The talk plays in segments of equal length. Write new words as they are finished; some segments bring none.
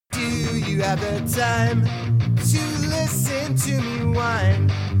you have the time to listen to me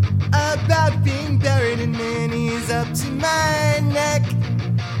whine about being buried in minis up to my neck.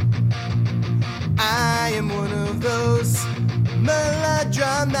 I am one of those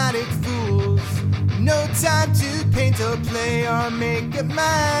melodramatic fools. No time to paint or play or make up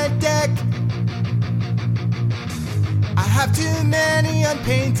my deck. I have too many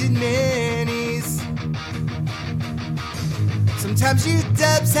unpainted minis. Sometimes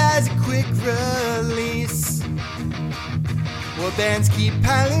U-Dubs has a quick release. Well, bands keep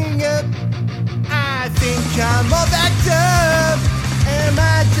piling up. I think I'm all backed up. Am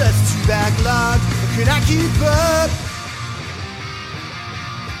I just too backlogged, or can I keep up?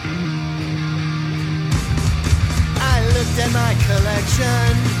 I looked at my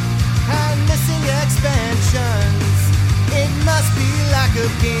collection, I'm missing expansions. It must be lack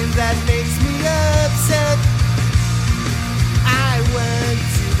of games that makes me upset. I went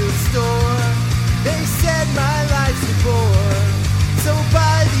to the store, they said my life's a bore. So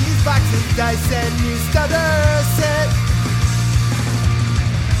buy these boxes, dice, and new starter set.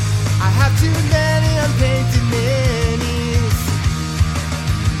 I have too many unpainted minis.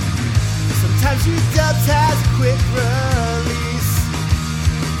 Sometimes U-Dubs has a quick release.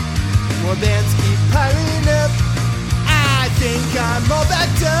 More bands keep piling up. I think I'm all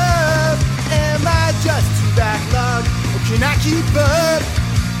backed up. Am I just too backlogged, or can I keep up?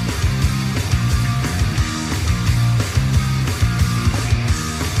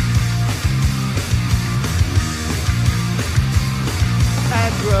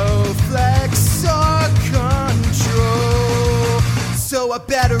 Aggro, flex, or control. So I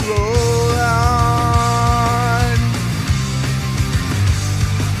better roll on.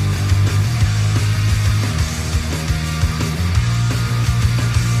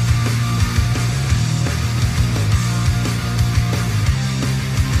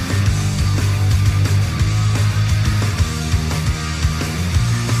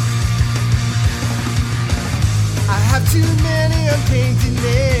 I have too many unpainted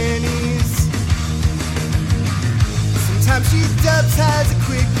minis. Sometimes U-Dubs has a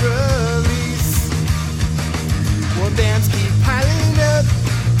quick release. More bands keep piling up.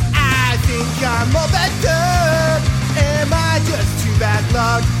 I think I'm all backed up. Am I just too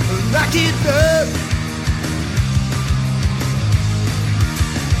backlogged, or I keep up?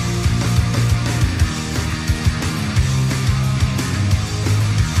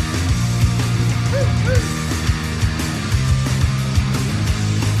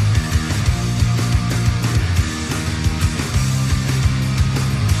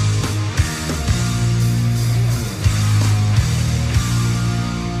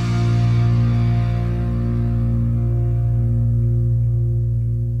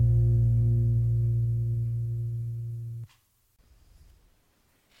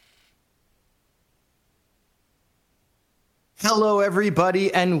 Hello,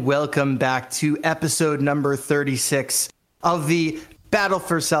 everybody, and welcome back to episode number 36 of the Battle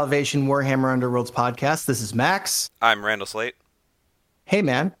for Salvation Warhammer Underworlds podcast. This is Max. I'm Randall Slate. Hey,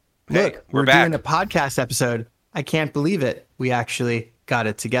 man. Hey, Look, we're doing back. a podcast episode. I can't believe it. We actually got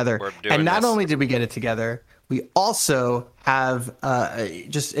it together. We're doing And not this. only did we get it together, we also have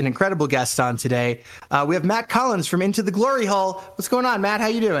just an incredible guest on today. We have Matt Collins from Into the Glory Hall. What's going on, Matt? How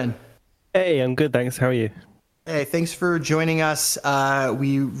you doing? Hey, I'm good, thanks. How are you? Hey, thanks for joining us.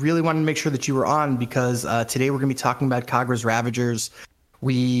 We really wanted to make sure that you were on because today we're going to be talking about Khagra's Ravagers.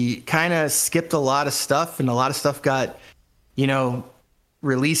 We kind of skipped a lot of stuff, and a lot of stuff got,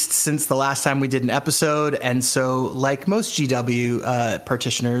 released since the last time we did an episode. And so, like most GW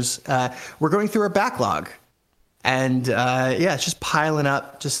practitioners, we're going through our backlog. And it's just piling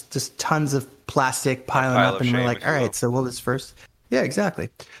up, just tons of plastic piling pile up. of And we're shame, like, if you all will. right, so what was first? Yeah, exactly.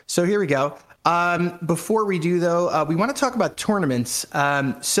 So here we go. Before we do, though, we want to talk about tournaments.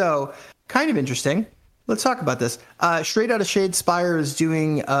 So kind of interesting. Let's talk about this. Straight Outta Shadespire is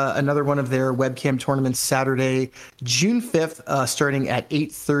doing another one of their webcam tournaments Saturday, June 5th, starting at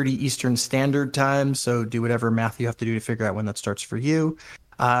 8:30 Eastern Standard Time. So do whatever math you have to do to figure out when that starts for you.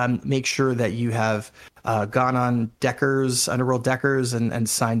 Make sure that you have gone on Deckers, Underworld Deckers, and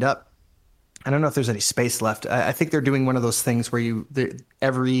signed up. I don't know if there's any space left. I think they're doing one of those things where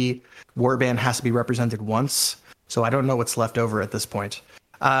every warband has to be represented once. So I don't know what's left over at this point.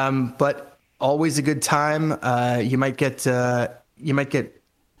 But always a good time. You might get streamed. You might get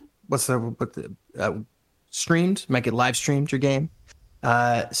live streamed your game.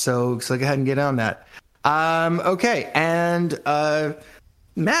 So go ahead and get on that. Okay, and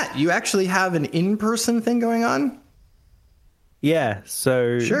Matt, you actually have an in-person thing going on? Yeah,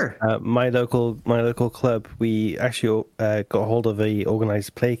 so Sure. my local club, we actually got hold of a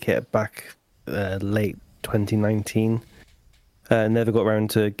organized play kit back late 2019. Never got around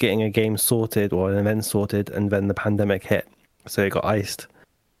to getting a game sorted or an event sorted, and then the pandemic hit, so it got iced.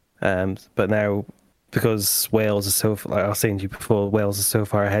 But now, because Wales is so, like I was saying to you before, Wales is so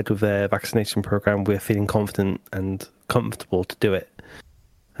far ahead with their vaccination program, we're feeling confident and comfortable to do it.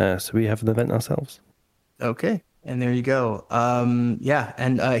 So we have an event ourselves. Okay. And there you go. Yeah.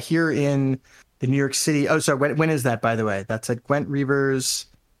 And here in the New York City. Oh, sorry. When is that, by the way? That's at Gwent Reavers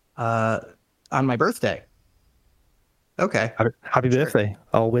uh, on my birthday. Okay. Happy Sure. birthday!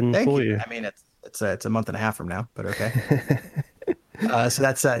 I'll win Thank for you. you. I mean, it's a month and a half from now, but okay. So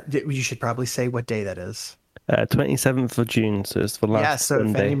that's you should probably say what day that is. 27th of June, so it's the Yeah. last So if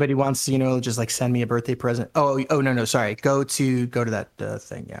Sunday. anybody wants to, just like send me a birthday present. Oh no, sorry. Go to that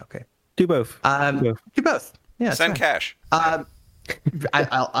thing. Yeah. Okay. Do both. Do both. Do both. Yeah. It's Send fine. cash. I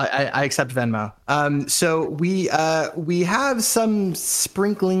accept Venmo. So we have some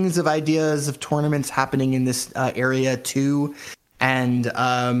sprinklings of ideas of tournaments happening in this area too, and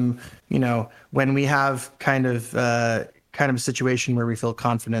when we have kind of a situation where we feel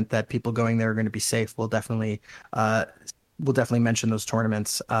confident that people going there are going to be safe, we'll definitely mention those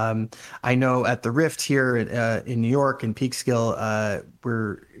tournaments. I know at the Rift here in New York in Peekskill,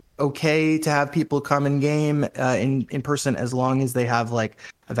 we're okay to have people come in game in person as long as they have like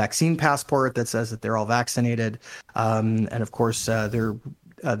a vaccine passport that says that they're all vaccinated. And of course, the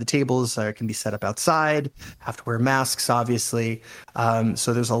tables can be set up outside, have to wear masks, obviously.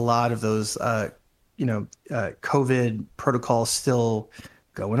 So there's a lot of those, COVID protocols still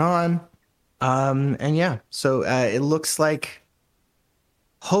going on. And yeah, so it looks like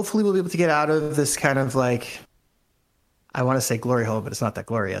hopefully we'll be able to get out of this kind of like, I want to say glory hole, but it's not that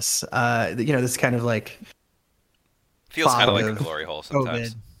glorious. This kind of like Feels kind of fog like a of glory hole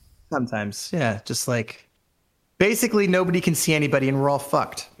sometimes. COVID. Sometimes, yeah, just like basically nobody can see anybody and we're all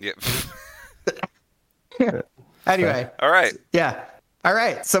fucked. Yeah. Anyway, All right. yeah, all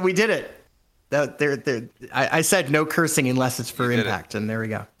right, so we did it. I said no cursing unless it's for You did impact, and there we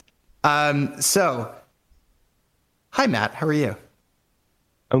go. So, hi Matt, how are you?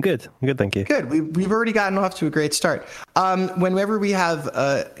 I'm good. Thank you. Good. We've already gotten off to a great start. Whenever we have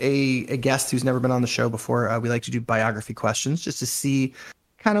a guest who's never been on the show before, we like to do biography questions just to see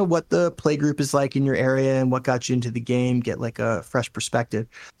kind of what the play group is like in your area and what got you into the game, get like a fresh perspective.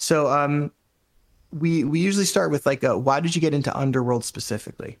 So we usually start with like, why did you get into Underworld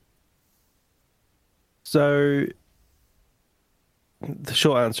specifically? So the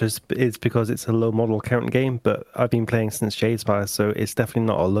short answer is because it's a low model count game, but I've been playing since Shadespire, so it's definitely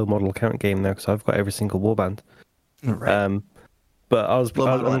not a low model count game now because I've got every single warband. Right. But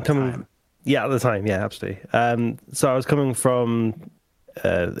I'm coming. Time. Yeah, at the time, yeah, absolutely. So I was coming from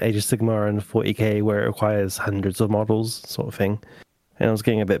Age of Sigmar and 40k, where it requires hundreds of models, sort of thing, and I was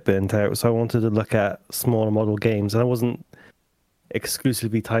getting a bit burnt out. So I wanted to look at smaller model games, and I wasn't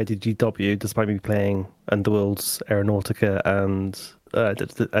exclusively tied to GW, despite me playing Underworlds, Aeronautica, and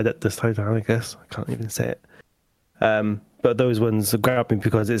this title, I guess I can't even say it. But those ones grabbed me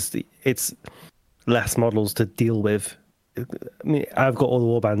because it's less models to deal with. I mean, I've got all the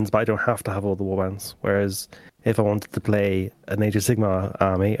warbands, but I don't have to have all the warbands. Whereas if I wanted to play an Age of Sigmar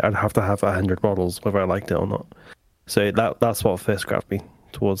army, I'd have to have 100 models, whether I liked it or not. So that's what first grabbed me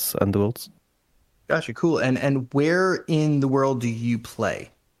towards Underworlds. Gotcha, cool. And where in the world do you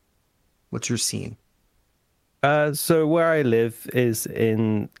play? What's your scene? So where I live is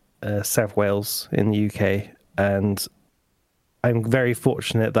in South Wales in the UK, and I'm very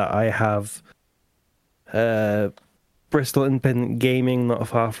fortunate that I have Bristol Independent Gaming not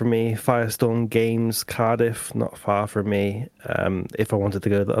far from me, Firestorm Games Cardiff not far from me. If I wanted to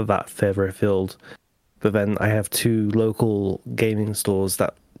go that further afield, but then I have two local gaming stores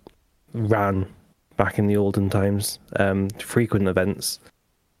that ran back in the olden times, frequent events.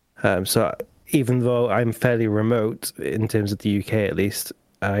 So even though I'm fairly remote in terms of the UK, at least,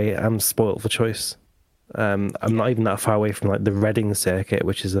 I am spoilt for choice. I'm not even that far away from like the Reading circuit,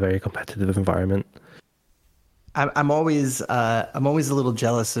 which is a very competitive environment. I'm always a little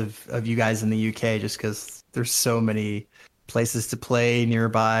jealous of you guys in the UK just because there's so many places to play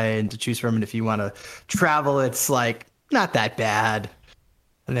nearby and to choose from, and if you want to travel, it's like not that bad.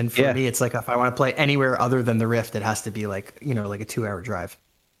 And then for me, it's like if I want to play anywhere other than the Rift, it has to be like like a 2-hour drive.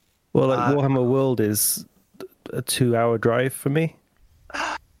 Well, like Warhammer World is a 2-hour drive for me,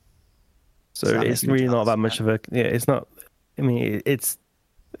 so it's really not that much of a. Yeah, it's not. I mean, it's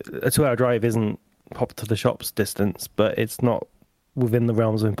a 2-hour drive isn't pop to the shops distance, but it's not within the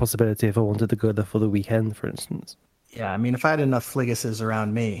realms of impossibility if I wanted to go there for the weekend, for instance. Yeah, I mean, if I had enough Fligases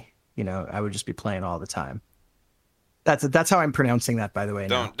around me, I would just be playing all the time. That's how I'm pronouncing that, by the way.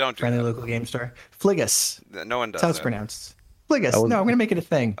 Don't do Friendly that. local game store. Fligas. No one does That's how it's that. pronounced. Fligas. No, I'm gonna make it a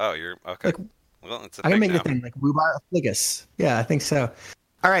thing. Oh, you're okay. Like, Well, it's a I'm gonna thing make now. it a thing, like Rhubarb Fligas. Yeah, I think so.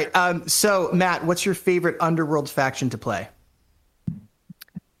 All right. So Matt, what's your favorite Underworld faction to play?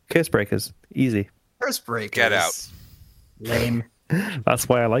 Cursebreakers, easy. Curse Get out. Lame. That's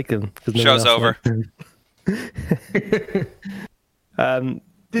why I like them. Show's over. Did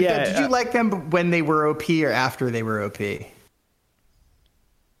you like them when they were OP or after they were OP?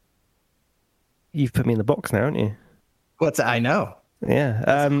 You've put me in the box now, haven't you? What's I know.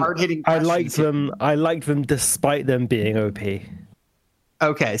 Yeah. Hard-hitting I liked questions here. them. I liked them despite them being OP.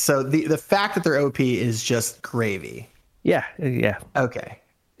 Okay, so the fact that they're OP is just gravy. Yeah. Yeah. Okay.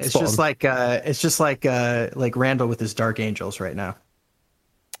 It's Spot just on. like Randall with his Dark Angels right now.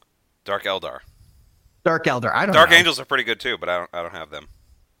 Dark Eldar. Dark Elder. I don't Dark know. Angels are pretty good too, but I don't have them.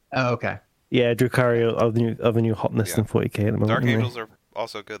 Oh, okay. Yeah, Drukhari of the new hotness Yeah. in 40k at the moment. Dark aren't they? Angels are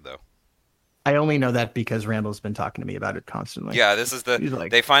also good though. I only know that because Randall's been talking to me about it constantly. Yeah, this is He's like-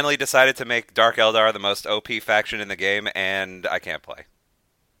 they finally decided to make Dark Eldar the most OP faction in the game, and I can't play.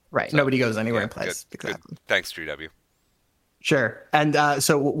 Right. So, Nobody goes anywhere yeah, and plays. good. Exactly. Thanks, GW. Sure. And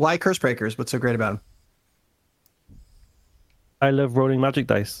so why Cursebreakers? What's so great about them? I love rolling magic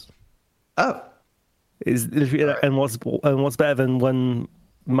dice. Oh, And what's better than one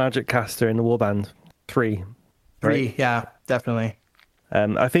magic caster in the warband? Three. three. Right? Yeah, definitely.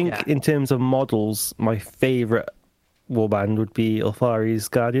 I think Yeah. in terms of models, my favorite warband would be Ulthari's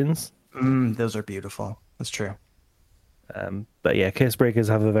Guardians. Those are beautiful. That's true. But yeah, Cursebreakers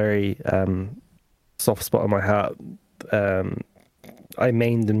have a very soft spot in my heart. I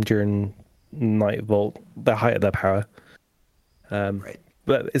mained them during Night Vault, the height of their power. Right.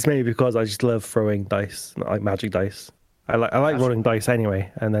 But it's mainly because I just love throwing dice, like magic dice. I like rolling dice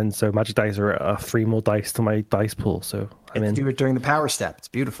anyway, and then so magic dice are 3 more dice to my dice pool. So I'm in. Do it during the power step. It's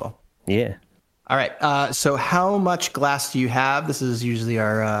beautiful. Yeah. All right. So how much glass do you have? This is usually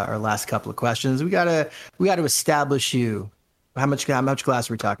our last couple of questions. We gotta establish you. How much glass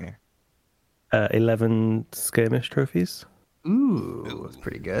are we talking here? 11 skirmish trophies. Ooh, that's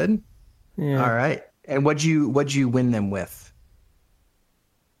pretty good. Yeah. All right. And what'd you win them with?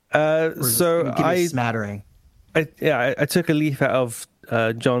 So Give me a smattering. I took a leaf out of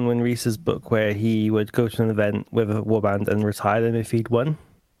John Wynne Reese's book where he would go to an event with a warband and retire them if he'd won.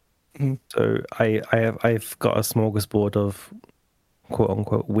 Mm-hmm. So I've got a smorgasbord of quote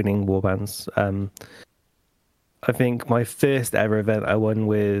unquote winning warbands. I think my first ever event I won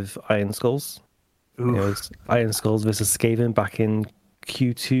with Iron Skulls. It was Iron Skulls versus Skaven back in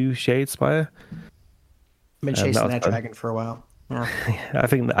Q2 Shadespire. I've been chasing that fun. dragon for a while. Yeah. I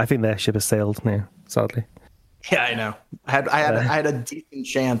think their ship has sailed now, sadly. Yeah, I know. I had a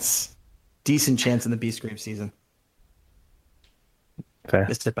decent chance in the Beast Grave season. Fair.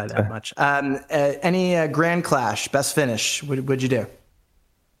 Missed it by that much. Any Grand Clash best finish? What'd you do?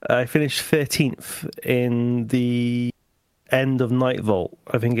 I finished 13th in the end of Night Vault.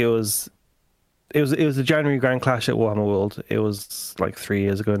 I think it was the January Grand Clash at Warhammer World. It was like 3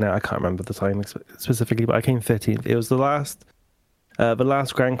 years ago now. I can't remember the time specifically, but I came 13th. It was the last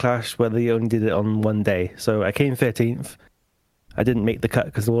Grand Clash where they only did it on one day. So I came 13th. I didn't make the cut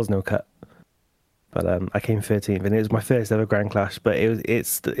because there was no cut. But I came 13th, and it was my first ever Grand Clash. But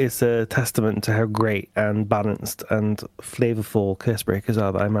it's a testament to how great and balanced and flavorful Cursebreakers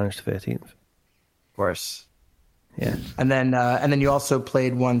are that I managed 13th. Of course. Yeah. And then you also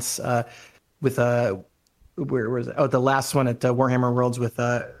played once with where was it? Oh, the last one at Warhammer World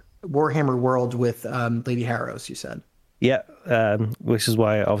with Lady Harrows. You said. Yeah, which is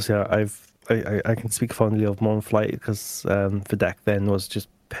why obviously I can speak fondly of Modern Flight because the deck then was just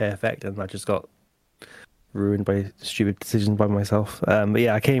perfect, and I just got ruined by stupid decisions by myself. But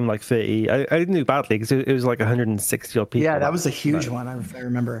yeah, I came like 30. I didn't do badly because it was like 160 odd people. Yeah, that was a huge one. I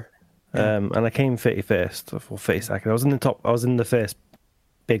remember. And I came 31st or 32nd. I was in the top. I was in the first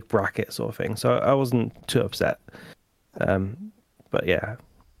big bracket sort of thing, so I wasn't too upset. But yeah,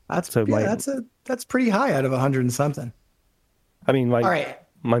 that's pretty high out of 100 and something. I mean, like, all right.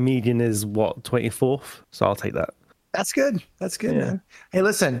 My median is what, 24th, so I'll take that. That's good. That's good, Yeah. man. Hey,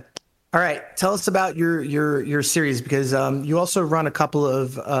 listen. All right, tell us about your series because you also run a couple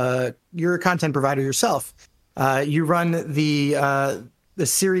of. You're a content provider yourself. You run the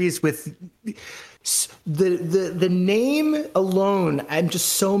series with the name alone. I'm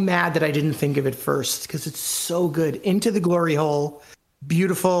just so mad that I didn't think of it first because it's so good. Into the Glory Hole,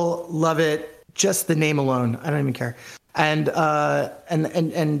 beautiful, love it. Just the name alone, I don't even care. And then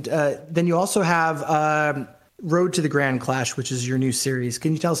you also have Road to the Grand Clash, which is your new series.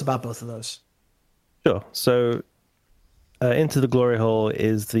 Can you tell us about both of those? Sure. So, Into the Glory Hole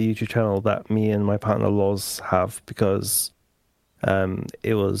is the YouTube channel that me and my partner Loz have because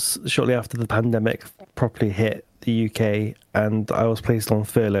it was shortly after the pandemic properly hit the UK, and I was placed on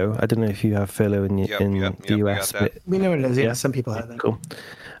furlough. I don't know if you have furlough in the US, but we know what it is. Yeah, some people have that. Cool.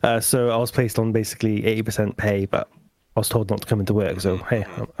 So I was placed on basically 80% pay, but I was told not to come into work. So hey,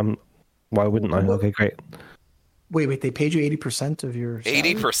 why wouldn't I? Okay, great. Wait, they paid you 80% of your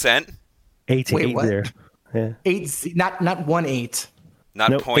 80%? 80, Wait, what? 80. Yeah. 8, not 1/8.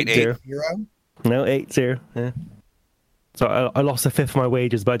 Not No, 0.8? 0? No, 80. Yeah. So I lost a fifth of my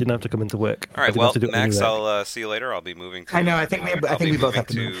wages, but I didn't have to come into work. All right, well, Max, I'll see you later. I'll be moving to... I know, I think we both have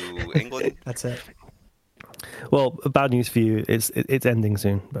to move. England. That's it. Well, bad news for you. It's ending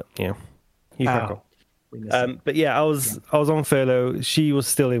soon, but yeah, you crack on. But yeah, I was on furlough. She was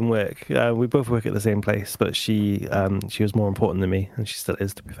still in work. We both work at the same place, but she was more important than me, and she still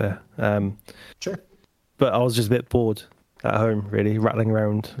is, to be fair. Sure. But I was just a bit bored at home, really, rattling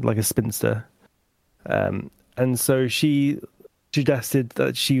around like a spinster. And so she suggested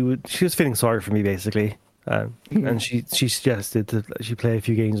that she was feeling sorry for me, basically, and she suggested that she play a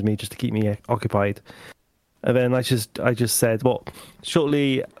few games with me just to keep me occupied. And then I just said, well,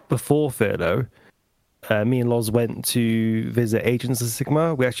 shortly before furlough, me and Loz went to visit Agents of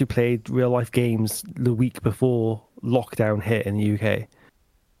Sigmar. We actually played real life games the week before lockdown hit in the UK.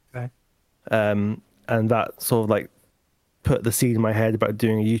 Okay. And that sort of like put the seed in my head about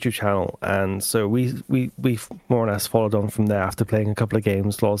doing a YouTube channel, and so we more or less followed on from there. After playing a couple of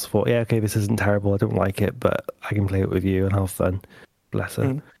games, Loz thought, yeah, okay, this isn't terrible, I don't like it, but I can play it with you and have fun. Bless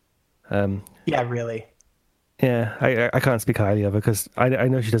her. Yeah, really. Yeah, I can't speak highly of her because I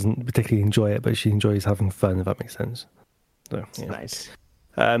know she doesn't particularly enjoy it, but she enjoys having fun, if that makes sense. So, yeah. Nice.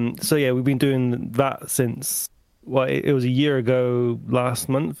 So yeah, we've been doing that since, well, it was a year ago last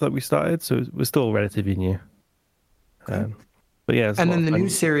month that we started, so we're still relatively new. Okay. But yeah, and then the new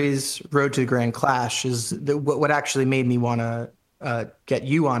series, Road to the Grand Clash, is what actually made me want to get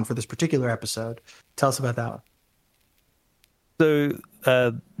you on for this particular episode. Tell us about that one.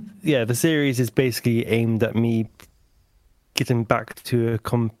 So, yeah, the series is basically aimed at me getting back to a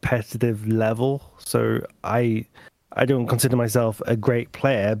competitive level. So I don't consider myself a great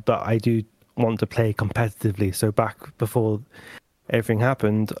player, but I do want to play competitively. So back before everything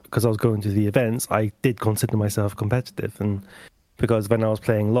happened, because I was going to the events, I did consider myself competitive. And because when I was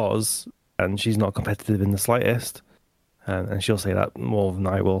playing Loz, and she's not competitive in the slightest, and she'll say that more than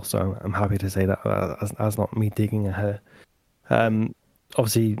I will, so I'm happy to say that as not me digging at her.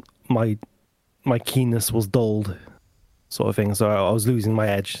 Obviously, my keenness was dulled, sort of thing, so I was losing my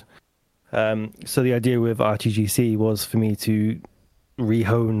edge. So the idea with RTGC was for me to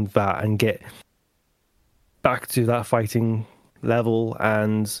re-hone that and get back to that fighting level,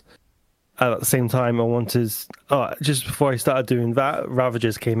 and at the same time I wanted, just before I started doing that,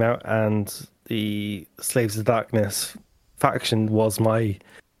 Ravagers came out, and the Slaves of Darkness faction was my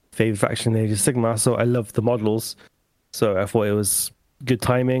favorite faction in Age of Sigmar, so I loved the models, so I thought it was good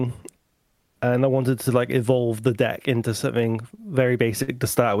timing, and I wanted to like evolve the deck into something very basic to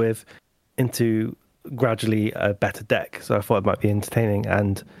start with into gradually a better deck, so I thought it might be entertaining,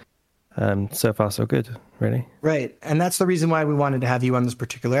 and so far so good, really. Right, and that's the reason why we wanted to have you on this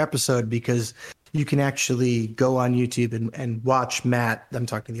particular episode, because you can actually go on YouTube and watch Matt. I'm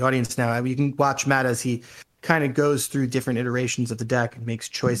talking to the audience now. You can watch Matt as he kind of goes through different iterations of the deck and makes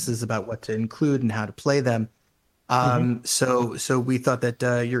choices about what to include and how to play them. So we thought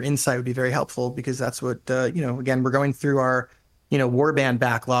that your insight would be very helpful, because that's what again, we're going through our warband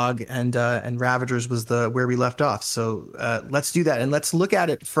backlog, and Ravagers was where we left off. So let's do that, and let's look at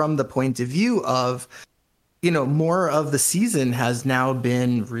it from the point of view of more of the season has now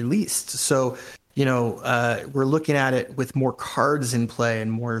been released. So we're looking at it with more cards in play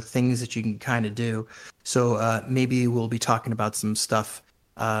and more things that you can kind of do. So maybe we'll be talking about some stuff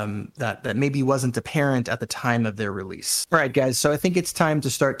that maybe wasn't apparent at the time of their release. All right, guys. So I think it's time to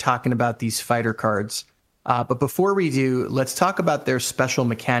start talking about these fighter cards. But before we do, let's talk about their special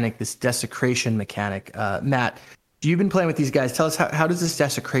mechanic, this desecration mechanic. Matt, you've been playing with these guys. Tell us, how does this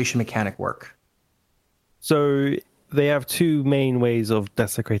desecration mechanic work? So they have two main ways of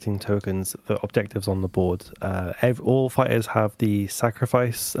desecrating tokens, the objectives on the board. All fighters have the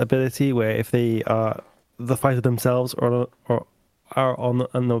sacrifice ability, where if they are the fighter themselves or are on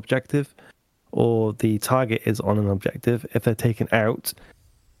an objective, or the target is on an objective, if they're taken out,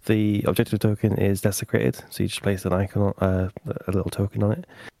 the objective token is desecrated. So you just place an icon, a little token on it.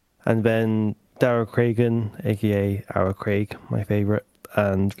 And then Darrow Kragan, aka Arrow Craig, my favorite,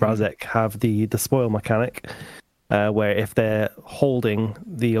 and Razek have the spoil mechanic, where if they're holding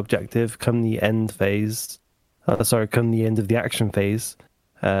the objective come the end phase, come the end of the action phase,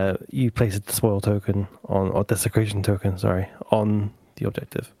 you place a spoil token or desecration token, on the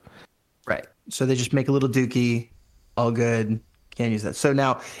objective. Right. So they just make a little dookie, all good. Can't use that. So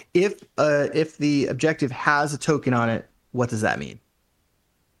now, if the objective has a token on it, what does that mean?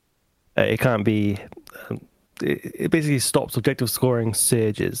 It can't be. It basically stops objective scoring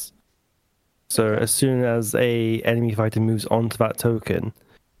surges. So as soon as a enemy fighter moves onto that token,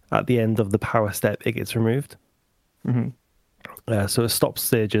 at the end of the power step, it gets removed. Mm-hmm. So it stops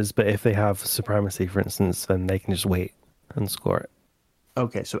surges, but if they have supremacy, for instance, then they can just wait and score it.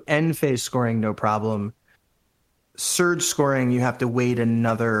 Okay, so end phase scoring, no problem. Surge scoring, you have to wait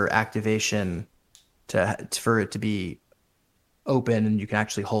another activation for it to be open, and you can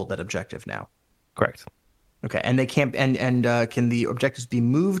actually hold that objective now. Correct. Okay, and they can't. And can the objectives be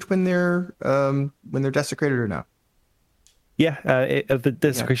moved when they're desecrated or no? Yeah, the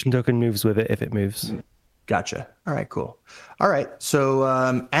desecration token moves with it if it moves. Gotcha. All right, cool. All right,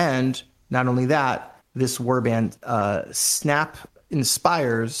 so and not only that, this warband snap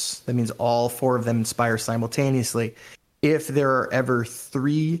inspires. That means all 4 of them inspire simultaneously. If there are ever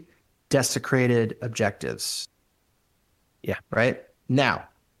 3 desecrated objectives. Yeah. Right now,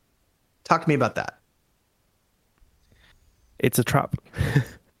 talk to me about that. It's a trap.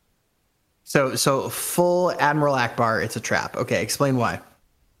 So full Admiral Akbar, it's a trap. Okay, explain why.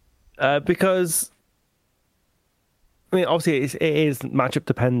 Because, I mean, obviously it is matchup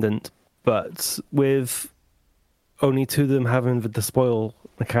dependent, but with only 2 of them having the despoil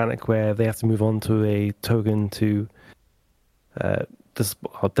mechanic where they have to move on to a token to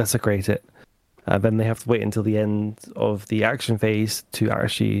desecrate it, then they have to wait until the end of the action phase to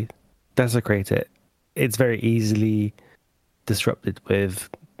actually desecrate it. It's very easily disrupted with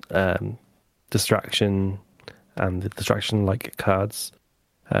distraction and the distraction-like cards,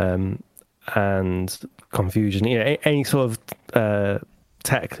 and confusion. Any sort of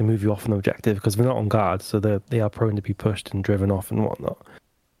tech to move you off an objective, because they're not on guard, so they are prone to be pushed and driven off and whatnot.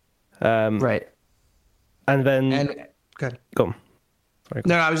 Right. And then good. Go on. Sorry,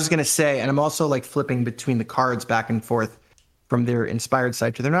 No, I was just gonna say, and I'm also like flipping between the cards back and forth from their inspired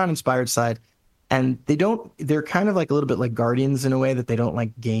side to their non-inspired side, and they're kind of like a little bit like Guardians in a way that they don't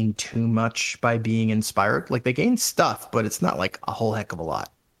like gain too much by being inspired. Like they gain stuff, but it's not like a whole heck of a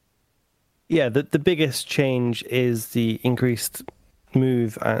lot. Yeah, the biggest change is the increased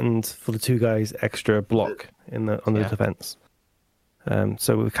move and for the 2 guys extra block on the defense.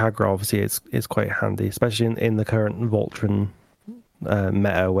 So with Khagra, obviously it's quite handy, especially in the current Voltron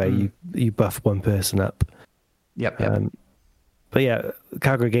meta where you buff 1 person up. Yep. But yeah,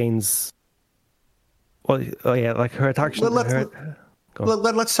 Khagra gains. Well, like her attack.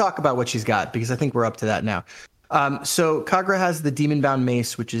 Let's talk about what she's got, because I think we're up to that now. So Khagra has the Demon Bound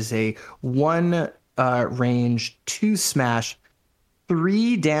Mace, which is a 1 range, 2 smash,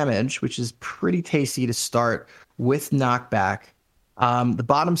 3 damage, which is pretty tasty to start with knockback. The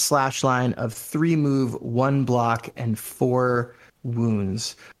bottom slash line of 3 move, 1 block, and 4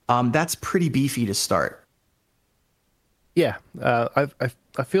 wounds. That's pretty beefy to start. Yeah, I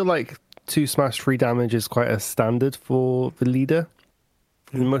feel like 2 smash 3 damage is quite a standard for the leader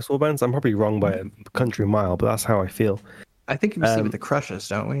in most warbands. I'm probably wrong by a country mile, but that's how I feel. I think we see with the crushes,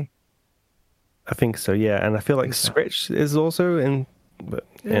 don't we? I think so, yeah. And I feel like Scritch is also in, but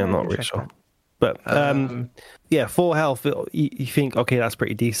yeah, I'm not really sure. But yeah, 4 health, you think, okay, that's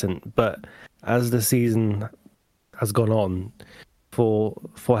pretty decent. But as the season has gone on, 4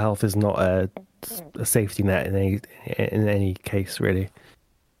 health is not a safety net in any case, really.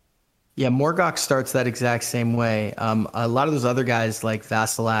 Yeah, Morgok starts that exact same way. A lot of those other guys like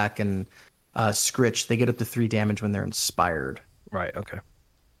Vasilak and Scritch, they get up to 3 damage when they're inspired. Right. Okay.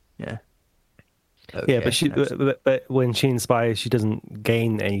 Yeah. Okay. Yeah, but when she inspires, she doesn't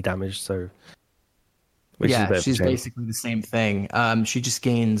gain any damage. So. Yeah, she's basically the same thing. She just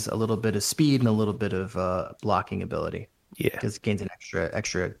gains a little bit of speed and a little bit of blocking ability. Yeah, because it gains an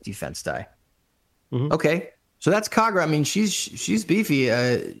extra defense die. Mm-hmm. Okay, so that's Khagra. I mean, she's beefy.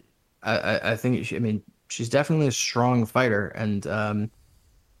 I think. She's definitely a strong fighter, and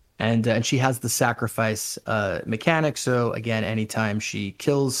she has the sacrifice mechanic. So again, anytime she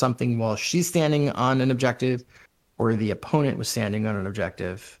kills something while she's standing on an objective, or the opponent was standing on an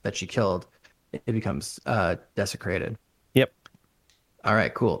objective that she killed, it becomes desecrated. Yep. All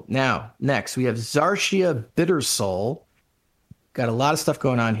right, cool. Now, next we have Zarshia Bittersoul. Got a lot of stuff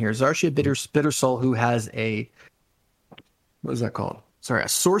going on here. Zarshia Bittersoul, who has what is that called? sorry, a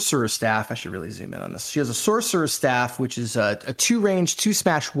sorcerer's staff. I should really zoom in on this. She has a sorcerer's staff, which is a 2-range, 2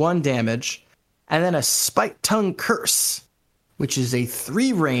 smash, 1 damage, and then a spike tongue curse, which is a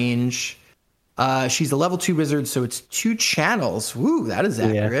 3-range. She's a level 2 wizard, so it's 2 channels. Woo, that is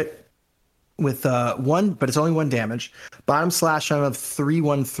accurate. With 1, but it's only 1 damage. Bottom slash of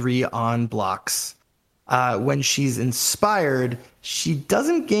 3/3 on blocks. When she's inspired, she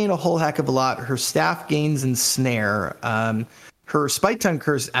doesn't gain a whole heck of a lot. Her staff gains ensnare. Her spike tongue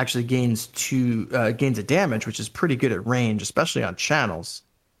curse actually gains a damage, which is pretty good at range, especially on channels.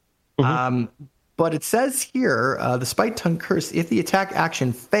 But it says here, the spike tongue curse, if the attack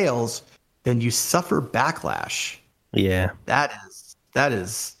action fails, then you suffer backlash. Yeah. That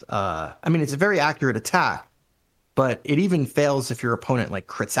is, I mean, it's a very accurate attack, but it even fails if your opponent like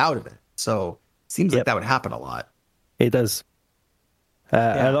crits out of it. So it seems like that would happen a lot. It does.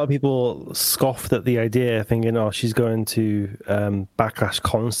 A lot of people scoffed at the idea, thinking, "Oh, she's going to backlash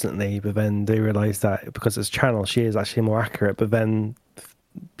constantly," but then they realized that because it's channel, she is actually more accurate. But then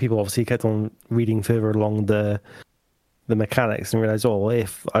people obviously kept on reading further along the mechanics and realized, "Oh,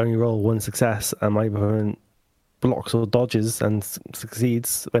 if I only roll 1 success and my opponent blocks or dodges and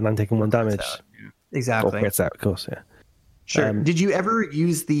succeeds, then I'm taking 1 damage." Exactly. Or crits out, of course, yeah. Sure. Did you ever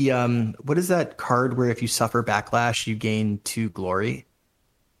use the what is that card where if you suffer backlash you gain 2 glory?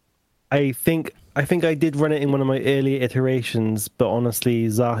 I think I did run it in one of my earlier iterations, but honestly,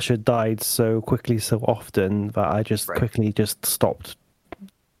 Zarsha died so quickly, so often that I just quickly just stopped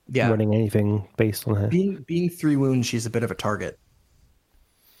running anything based on her. Being 3 wounds, she's a bit of a target.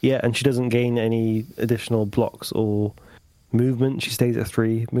 Yeah, and she doesn't gain any additional blocks or movement. She stays at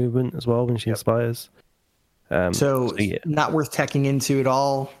 3 movement as well when she inspires. So not worth teching into at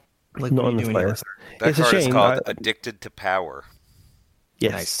all. Like, not on the slightest. That card is called Addicted to Power.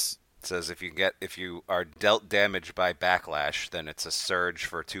 Yes. Nice. It says if you are dealt damage by backlash, then it's a surge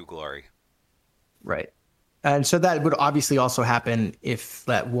for 2 glory. Right. And so that would obviously also happen if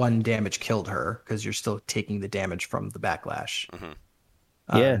that 1 damage killed her, because you're still taking the damage from the backlash.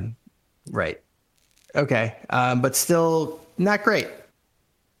 Yeah. Right. Okay. But still not great.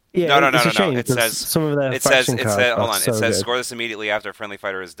 Yeah, no. It says some of their faction cards. Hold on. So it says good. score this immediately after a friendly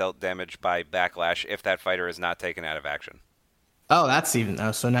fighter is dealt damage by backlash if that fighter is not taken out of action. Oh, that's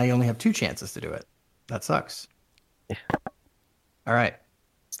even. So now you only have 2 chances to do it. That sucks. Yeah. All right.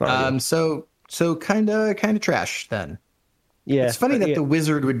 Ideal. So kind of trash then. Yeah. It's funny that the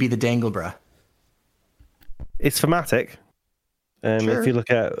wizard would be the Danglebra. It's thematic. Sure. If you look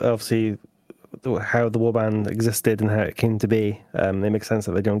at obviously how the warband existed and how it came to be, it makes sense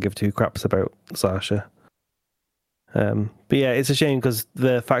that they don't give 2 craps about Zarsha. But yeah, it's a shame because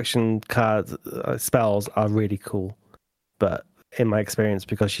the faction card spells are really cool, but in my experience,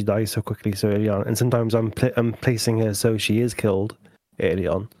 because she dies so quickly so early on, and sometimes I'm placing her so she is killed early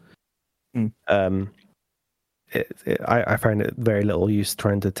on. I find it very little use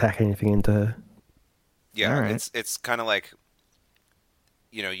trying to tack anything into her. Yeah, right. It's kind of like,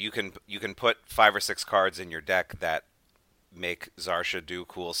 you can put 5 or 6 cards in your deck that make Zarsha do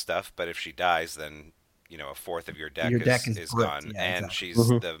cool stuff, but if she dies, then a fourth of your deck is gone, and exactly. she's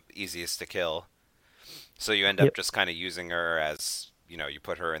the easiest to kill. So you end up just kind of using her as, you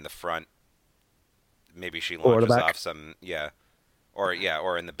put her in the front. Maybe she launches off some, or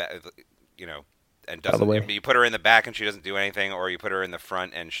in the back, and doesn't. You put her in the back and she doesn't do anything, or you put her in the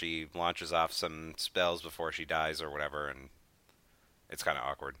front and she launches off some spells before she dies or whatever, and it's kind of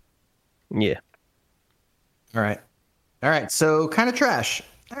awkward. Yeah. All right. So kind of trash.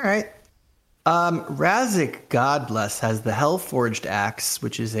 All right. Razik, God bless, has the Hellforged Axe,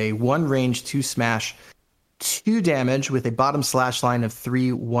 which is a 1-range, 2 smash, 2 damage with a bottom slash line of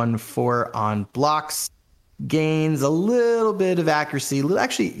 3/14 on blocks. Gains a little bit of accuracy.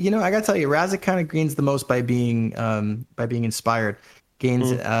 Actually, I gotta tell you, Razik kind of gains the most by being inspired.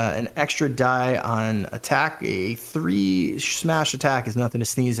 Gains an extra die on attack. A 3 smash attack is nothing to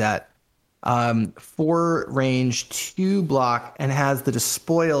sneeze at. 4 range, 2 block, and has the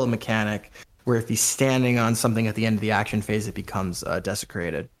despoil mechanic, where if he's standing on something at the end of the action phase, it becomes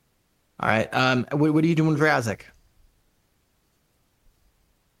desecrated. All right. What are you doing with Razik?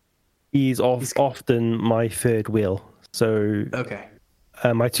 He's often my 3rd wheel. So okay.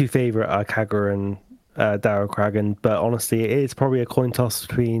 My 2 favorite are Khagra and Darrow Kragan, but honestly, it's probably a coin toss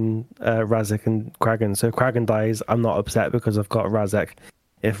between Razik and Kragan. So if Kragan dies, I'm not upset because I've got Razik.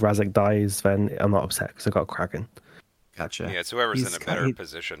 If Razik dies, then I'm not upset because I've got Kragan. Gotcha. Yeah, it's whoever's in a better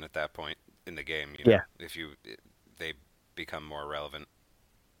position at that point in the game. If they become more relevant.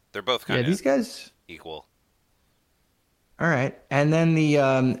 They're both kind of these guys equal. All right, and then the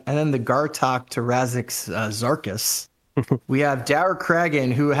Gartok to Razik's Zarkus. We have Dour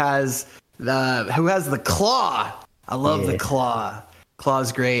Kragan, who has the claw. I love the claw.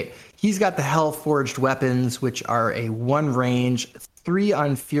 Claw's great. He's got the Hell Forged weapons, which are a 1 range, 3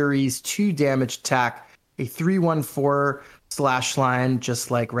 on Furies, 2 damage attack, a 3/1/4 slash line,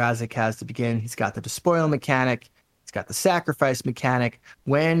 just like Razik has to begin. He's got the Despoil mechanic. He's got the Sacrifice mechanic.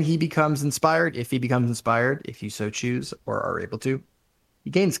 When he becomes inspired, if he becomes inspired, if you so choose or are able to, he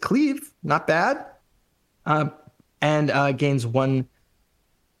gains Cleave. Not bad. And gains one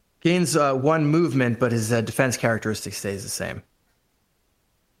movement, but his defense characteristic stays the same.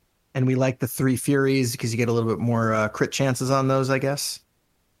 And we like the 3 Furies because you get a little bit more crit chances on those, I guess.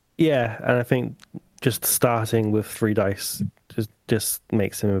 Yeah, and I think just starting with 3 dice just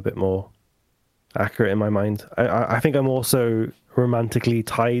makes him a bit more accurate in my mind. I think I'm also romantically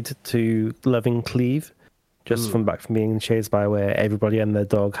tied to loving Cleave, just from being in Shadespire where everybody and their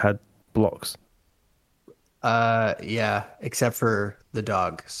dog had blocks. Yeah, except for the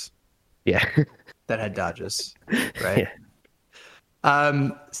dogs. Yeah. That had dodges, right? Yeah.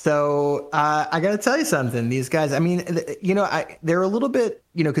 So I got to tell you something. These guys, I mean, they're a little bit,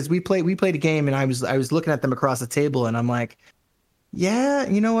 because we played a game and I was looking at them across the table and I'm like, yeah,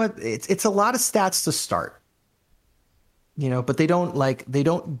 you know what? It's a lot of stats to start, but they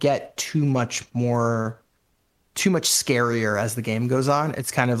don't get too much scarier as the game goes on. It's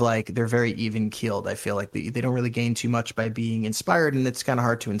kind of like they're very even keeled. I feel like they don't really gain too much by being inspired, and it's kind of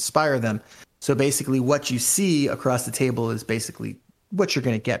hard to inspire them. So basically what you see across the table is basically what you're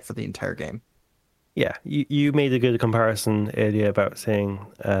going to get for the entire game. Yeah, you made a good comparison earlier about saying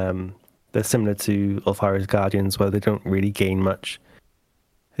they're similar to Ulfari's Guardians, where they don't really gain much.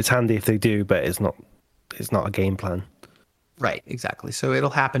 It's handy if they do, but it's not a game plan. Right, exactly. So it'll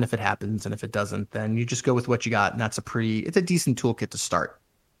happen if it happens, and if it doesn't, then you just go with what you got, and it's a decent toolkit to start.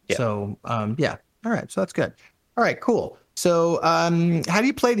 Yeah. So, yeah. All right, so that's good. All right, cool. So, how do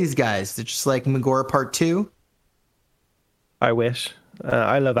you play these guys? They're just like Magora Part 2? I wish.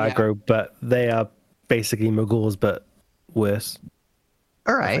 I love aggro, but they are basically Magors, but worse.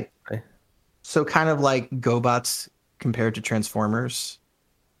 All right. So kind of like GoBots compared to Transformers?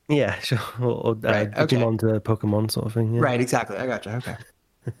 Yeah, sure. Or Digimon to Pokemon sort of thing. Yeah. Right, exactly. I gotcha. Okay.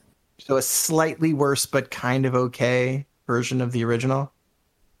 So a slightly worse but kind of okay version of the original?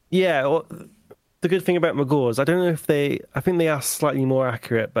 Yeah, well, the good thing about Magors, I don't know if I think they are slightly more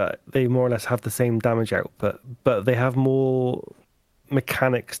accurate, but they more or less have the same damage output, but they have more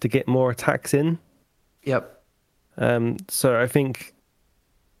mechanics to get more attacks in. Yep. So I think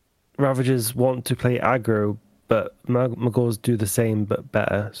Ravagers want to play aggro, but Magors do the same but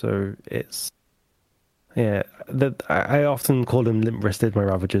better. So it's I often call them limp-wristed, my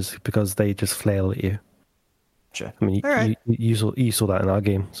Ravagers, because they just flail at you. Gotcha. I mean, you saw that in our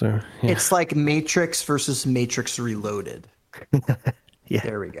game. So yeah. It's like Matrix versus Matrix Reloaded. Yeah.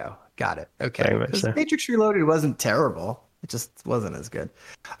 There we go. Got it. Okay. Because so. Matrix Reloaded wasn't terrible. It just wasn't as good.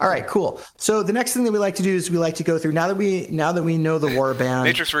 All right, cool. So the next thing that we like to do is we like to go through now that we know the warband.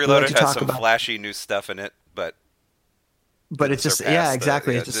 Matrix Reloaded has some flashy new stuff in it, but it just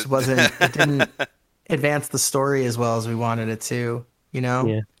exactly. It just wasn't. It didn't advance the story as well as we wanted it to.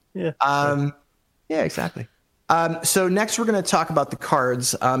 Yeah. Yeah, exactly. So next we're going to talk about the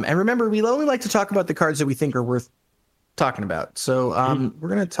cards. And remember, we only like to talk about the cards that we think are worth talking about. So we're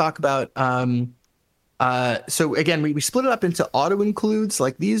going to talk about. So again, we split it up into auto includes.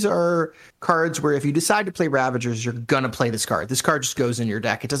 Like these are cards where if you decide to play Ravagers, you're going to play this card. This card just goes in your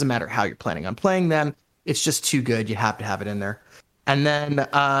deck. It doesn't matter how you're planning on playing them. It's just too good. You have to have it in there. And then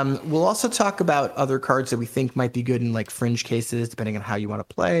we'll also talk about other cards that we think might be good in like fringe cases, depending on how you want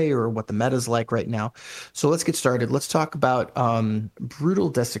to play or what the meta's like right now. So let's get started. Let's talk about Brutal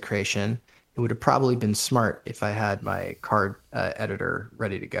Desecration. It would have probably been smart if I had my card editor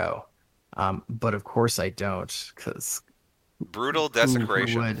ready to go. But of course I don't, because Brutal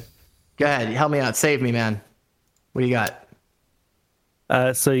Desecration. Who would? Go ahead, help me out. Save me, man. What do you got?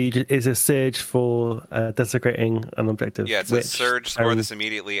 So it's a surge for desecrating an objective. Yeah, it's a surge. Score this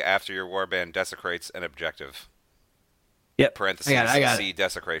immediately after your warband desecrates an objective. Yep. Parentheses. I got see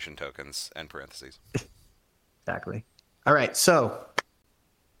desecration tokens and parentheses. Exactly. All right. So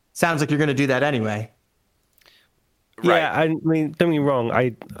sounds like you're going to do that anyway. Right. Yeah. I mean, don't get me wrong.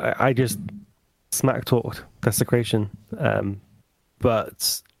 I just smack talked desecration,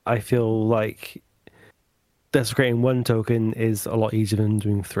 but I feel like desecrating 1 token is a lot easier than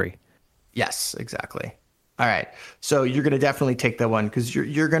doing 3. Yes, exactly. All right. So you're going to definitely take that one because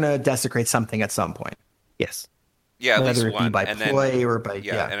you're going to desecrate something at some point. Yes. Yeah, at least one. By play or by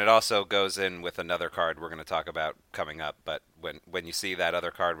and it also goes in with another card we're going to talk about coming up. But when you see that other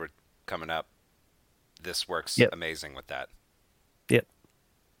card coming up, this works amazing with that. Yep.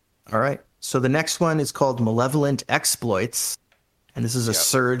 All right. So the next one is called Malevolent Exploits. And this is a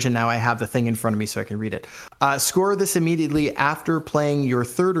surge, and now I have the thing in front of me so I can read it. Score this immediately after playing your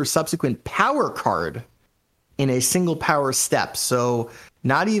third or subsequent power card in a single power step. So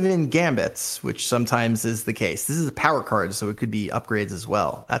not even in gambits, which sometimes is the case. This is a power card, so it could be upgrades as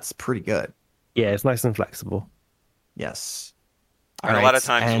well. That's pretty good. Yeah, it's nice and flexible. Yes. And a lot of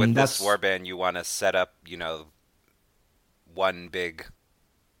times with this warband, you want to set up, one big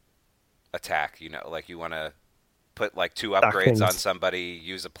attack. Like you want to put like 2 upgrades on somebody,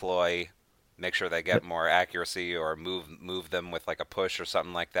 use a ploy, make sure they get more accuracy, or move them with like a push or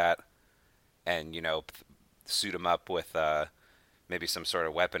something like that, and suit them up with maybe some sort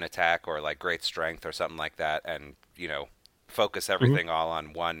of weapon attack or like great strength or something like that, and focus everything all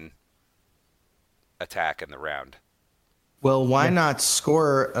on one attack in the round. Well, why not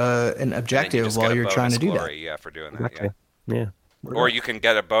score an objective while you're trying to do that? Yeah, for doing that. Yeah. Or you can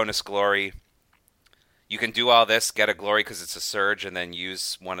get a bonus glory. You can do all this, get a glory because it's a surge, and then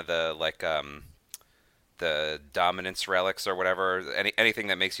use one of the the dominance relics or whatever. Anything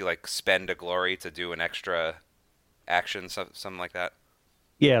that makes you like spend a glory to do an extra action, something like that.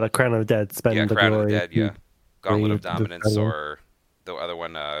 Yeah, like Crown of the Dead, spend the Crown glory. of the Dead, Gauntlet of Dominance, or the other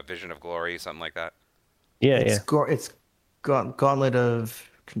one, Vision of Glory, something like that. Yeah, it's Gauntlet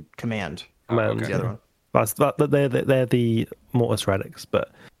of Command. Command. The other one. They're the Mortis relics,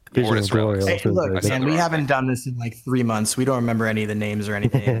 but Vision of Glory. Hey, look, man, we haven't done this in like 3 months. We don't remember any of the names or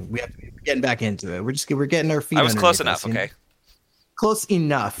anything. We're getting back into it. We're getting our feet. I was close enough. Okay. Close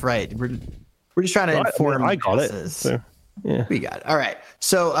enough, right? We're just trying to inform. I got it. So, yeah, we got it. All right.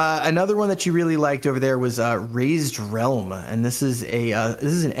 So another one that you really liked over there was Raised Realm, and this is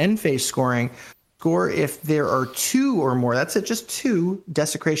an end phase scoring. Score if there are 2 or more. That's it, just 2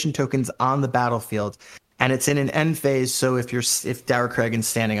 desecration tokens on the battlefield. And it's in an end phase, so if Dour Kragan's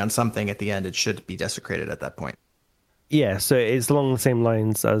standing on something at the end, it should be desecrated at that point. Yeah, so it's along the same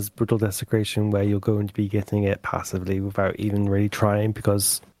lines as Brutal Desecration, where you're going to be getting it passively without even really trying,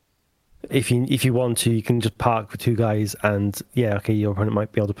 because if you want to, you can just park with 2 guys, and your opponent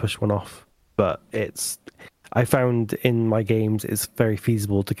might be able to push one off. But I found in my games it's very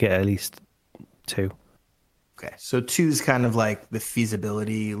feasible to get at least 2. Okay, so 2 is kind of like the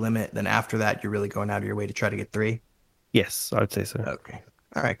feasibility limit. Then after that, you're really going out of your way to try to get 3? Yes, I would say so. Okay.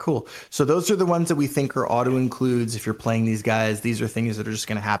 All right, cool. So those are the ones that we think are auto-includes. If you're playing these guys, these are things that are just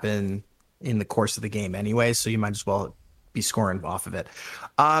going to happen in the course of the game anyway, so you might as well be scoring off of it.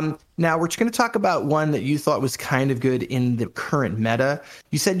 Now, we're just going to talk about one that you thought was kind of good in the current meta.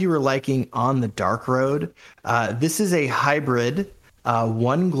 You said you were liking On the Dark Road. This is a hybrid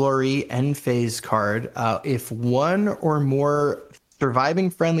 1 glory end phase card. If 1 or more surviving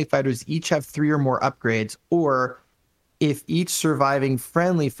friendly fighters each have 3 or more upgrades, or if each surviving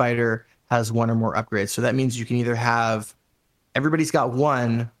friendly fighter has 1 or more upgrades. So that means you can either have everybody's got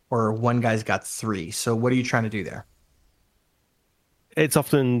 1 or one guy's got 3. So what are you trying to do there? It's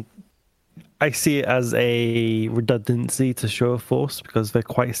often, I see it as a redundancy to Show of Force, because they're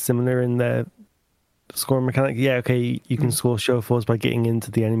quite similar in their scoring mechanic. Yeah, okay, you can score Show of Force by getting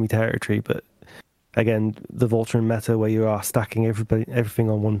into the enemy territory, but again, the Voltron meta where you are stacking everything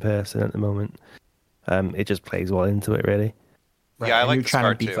on one person at the moment, it just plays well into it, really. Right. Yeah, I like you're this trying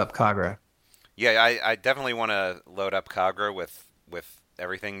card to beef too. up Khagra. Yeah, I definitely want to load up Khagra with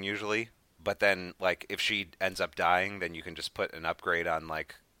everything usually, but then like if she ends up dying, then you can just put an upgrade on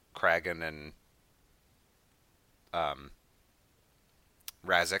like Kragan and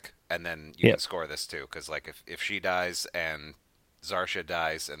Razik, and then you can score this too, because like if she dies and Zarsha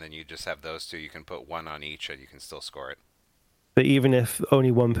dies, and then you just have those 2, you can put 1 on each and you can still score it. But even if only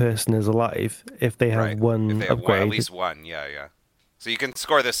one person is alive, if they have one if they have upgrade, at least 1, yeah. So you can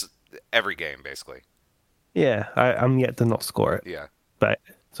score this every game, basically. Yeah, I'm yet to not score it. Yeah. But,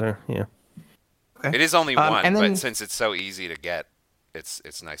 so, yeah. Okay. It is only 1, then, but since it's so easy to get,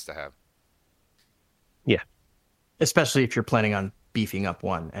 it's nice to have. Yeah. Especially if you're planning on beefing up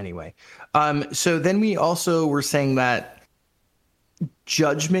 1 anyway. So then we also were saying that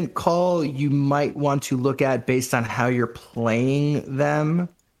Judgment Call you might want to look at based on how you're playing them.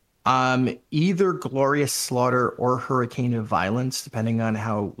 Either Glorious Slaughter or Hurricane of Violence, depending on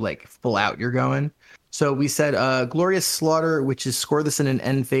how like full out you're going. So we said Glorious Slaughter, which is score this in an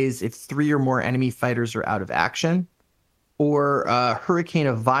end phase if 3 or more enemy fighters are out of action. Or Hurricane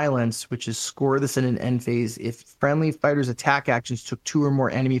of Violence, which is score this in an end phase if friendly fighters' attack actions took 2 or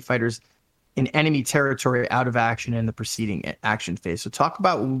more enemy fighters in enemy territory out of action in the preceding action phase. So talk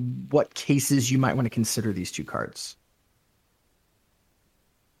about what cases you might want to consider these 2 cards.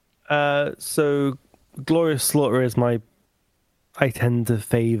 So Glorious Slaughter is I tend to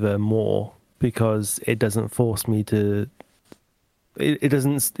favor more because it doesn't force me to. It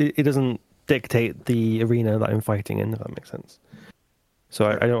doesn't dictate the arena that I'm fighting in. If that makes sense. So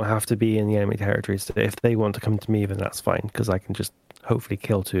I don't have to be in the enemy territory. So if they want to come to me, then that's fine because I can just hopefully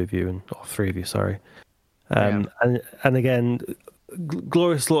kill 2 of you or 3 of you. Sorry. And again,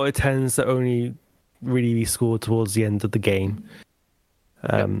 Glorious Slaughter tends to only really be scored towards the end of the game.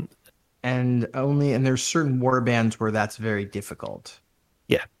 And there's certain warbands where that's very difficult.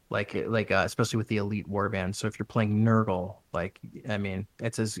 Yeah. Like especially with the elite warband. So if you're playing Nurgle,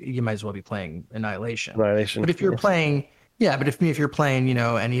 you might as well be playing Annihilation. But if you're playing, but if you're playing,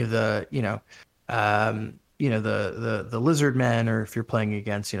 any of the, the Lizard Men, or if you're playing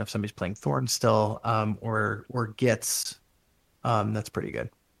against, if somebody's playing Thorn still, or Gits, that's pretty good.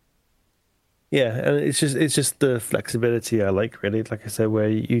 Yeah, and it's just the flexibility I like, really. Like I said, where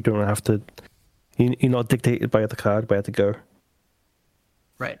you don't have to, you're not dictated by the card where to go.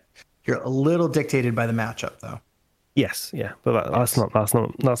 Right. You're a little dictated by the matchup, though. Yes, yeah, but that's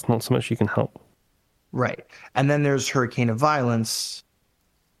not so much you can help. Right, and then there's Hurricane of Violence,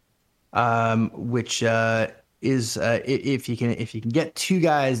 which is if you can get 2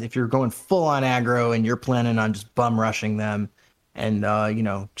 guys, if you're going full on aggro and you're planning on just bum rushing them, and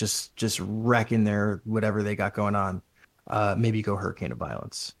just wrecking their whatever they got going on, maybe go Hurricane of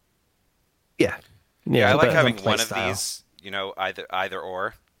Violence. Yeah, I like having one of these. Either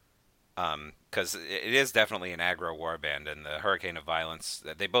or, because it is definitely an aggro warband, and the Hurricane of Violence,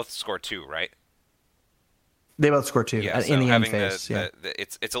 they both score 2, right? They both score 2 in the end phase.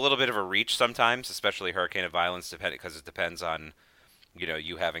 It's a little bit of a reach sometimes, especially Hurricane of Violence, because it depends on,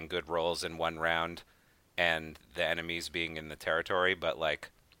 you having good rolls in one round, and the enemies being in the territory. But like,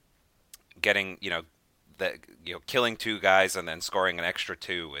 getting killing 2 guys and then scoring an extra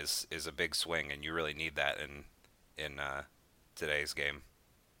 2 is a big swing, and you really need that in today's game.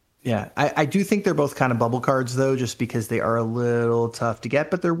 Yeah, I do think they're both kind of bubble cards, though, just because they are a little tough to get,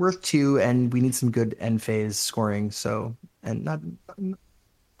 but they're worth 2, and we need some good end phase scoring. So, and not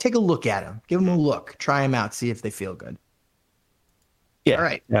take a look at them, give them a look, try them out, see if they feel good. Yeah. All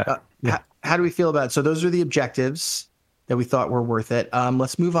right. How do we feel about it? So those are the objectives that we thought were worth it.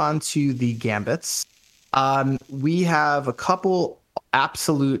 Let's move on to the gambits. We have a couple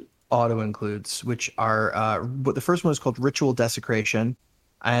absolute auto includes, which are the first one is called Ritual Desecration,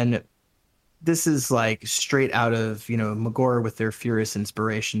 and this is like straight out of Magor with their Furious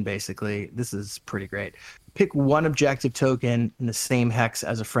Inspiration. Basically, this is pretty great. Pick 1 objective token in the same hex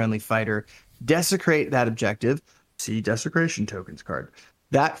as a friendly fighter, desecrate that objective. See Desecration tokens card.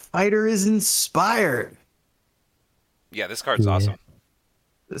 That fighter is inspired. Yeah, this card's awesome.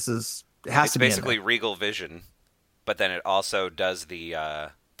 It's basically Regal Vision, but then it also does the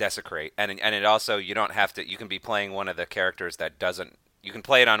Desecrate, and it also, you don't have to. You can be playing one of the characters that doesn't. You can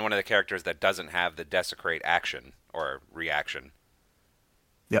play it on one of the characters that doesn't have the Desecrate action or reaction.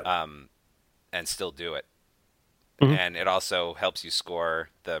 Yep. And still do it. Mm-hmm. And it also helps you score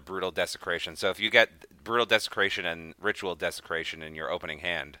the Brutal Desecration. So if you get Brutal Desecration and Ritual Desecration in your opening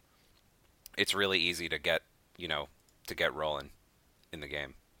hand, it's really easy to get rolling in the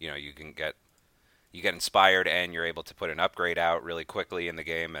game. You get inspired, and you're able to put an upgrade out really quickly in the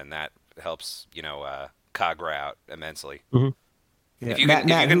game, and that helps Khagra out immensely. Mm-hmm. Yeah. If you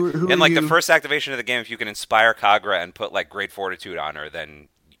can, in like the first activation of the game, if you can inspire Khagra and put like Great Fortitude on her, then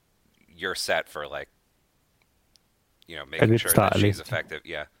you're set for like, making sure that she's effective.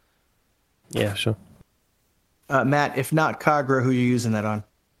 Yeah. Yeah, sure. Matt, if not Khagra, who are you using that on?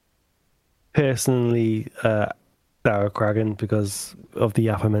 Personally, Kragan, because of the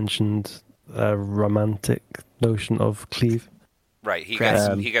aforementioned romantic notion of cleave. Right, he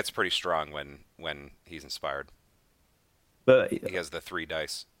gets pretty strong when he's inspired. But he has the 3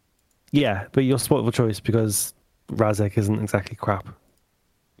 dice. Yeah, but you're spoiled for choice because Razek isn't exactly crap.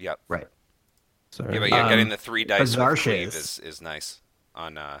 Yep. Right. So, yeah, but getting the 3 dice with cleave is nice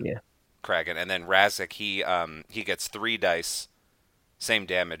on Kragan. And then Razek, he gets 3 dice, same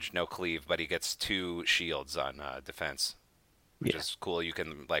damage, no cleave, but he gets 2 shields on defense, which is cool. You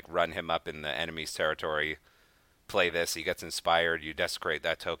can like run him up in the enemy's territory, play this, he gets inspired, you desecrate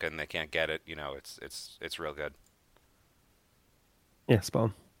that token, they can't get it. It's real good. Yeah, spot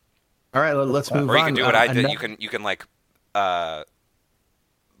on. All right, let's move on. Or you can do what I did. You can like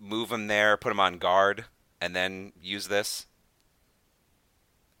move him there, put him on guard, and then use this.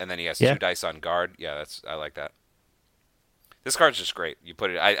 And then he has 2 dice on guard. Yeah, I like that. This card's just great. You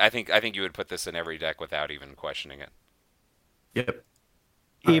put it. I think you would put this in every deck without even questioning it. Yep.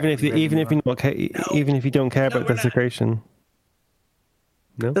 Even if you don't care about desecration.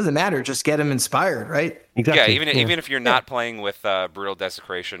 No, Doesn't matter. Just get them inspired, right? exactly. Yeah, even if you're not playing with brutal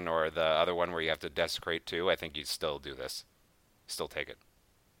desecration or the other one where you have to desecrate too, I think you still do this. Still take it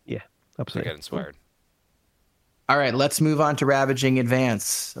Yeah, to absolutely. get inspired. All right, let's move on to Ravaging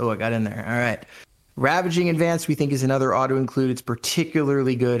Advance. Oh, I got in there. All right. Ravaging Advance, we think, is another auto-include. It's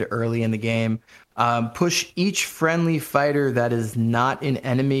particularly good early in the game. Push each friendly fighter that is not in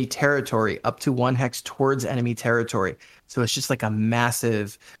enemy territory up to 1 hex towards enemy territory. So it's just like a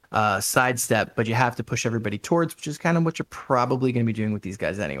massive sidestep, but you have to push everybody towards, which is kind of what you're probably going to be doing with these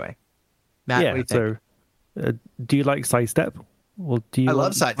guys anyway. Matt, what do you think? So do you like sidestep? Well, do you I want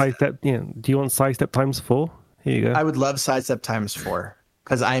love sidestep. Yeah. Do you want sidestep times 4? Here you go. I would love sidestep times 4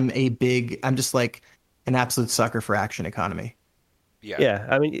 because I'm just like an absolute sucker for action economy. Yeah.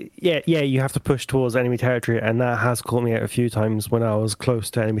 I mean, you have to push towards enemy territory, and that has caught me out a few times when I was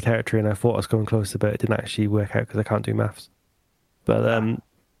close to enemy territory and I thought I was going closer, but it didn't actually work out because I can't do maths.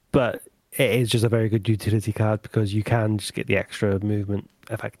 But it is just a very good utility card because you can just get the extra movement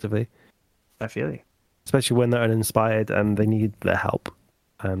effectively. I feel you. Especially when they're uninspired and they need the help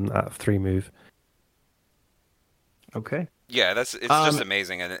at 3 move. Okay. Yeah, it's just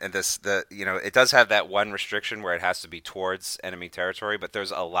amazing, and it does have that one restriction where it has to be towards enemy territory, but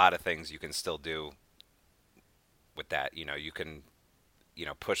there's a lot of things you can still do with that. You can,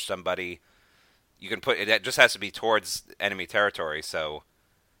 push somebody. You can put it just has to be towards enemy territory, so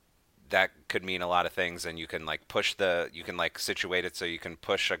that could mean a lot of things. And you can situate it so you can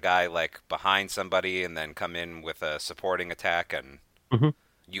push a guy like behind somebody and then come in with a supporting attack, and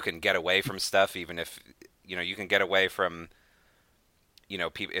you can get away from stuff even if. You can get away from,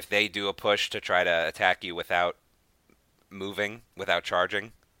 people if they do a push to try to attack you without moving, without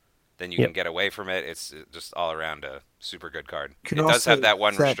charging, then you can get away from it. It's just all around a super good card. It does have that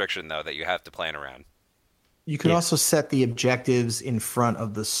one restriction, though, that you have to plan around. You can also set the objectives in front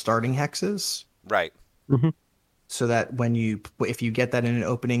of the starting hexes. Right. Mm-hmm. So that if you get that in an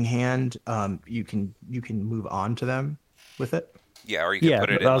opening hand, you can move on to them with it. Yeah, or you can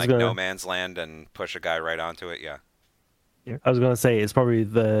put it in no man's land and push a guy right onto it. Yeah. I was going to say it's probably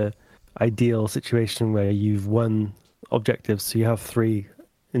the ideal situation where you've won objectives, so you have 3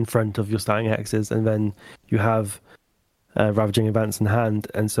 in front of your starting hexes, and then you have Ravaging Advance in hand,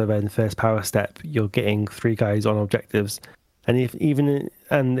 and so then first power step you're getting 3 guys on objectives, and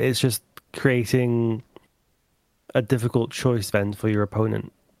it's just creating a difficult choice then for your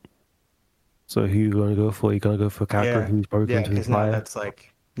opponent. So who you going to go for? You're going to go for Khagra, who's probably going to inspire. That's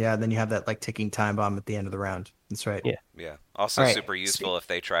then you have that like ticking time bomb at the end of the round. That's right. Yeah. Also super useful if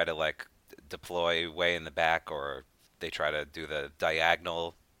they try to like deploy way in the back, or they try to do the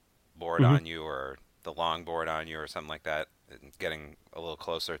diagonal board on you, or the long board on you, or something like that. And getting a little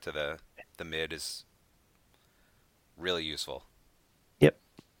closer to the mid is really useful. Yep.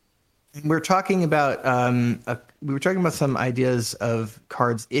 We're talking about some ideas of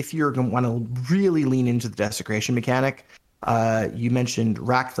cards if you're going to want to really lean into the desecration mechanic. You mentioned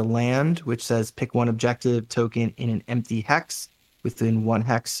Rack the Land, which says pick 1 objective token in an empty hex within 1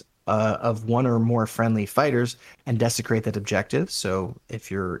 hex of 1 or more friendly fighters and desecrate that objective. So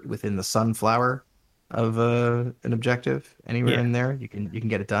if you're within the sunflower of an objective anywhere in there, you can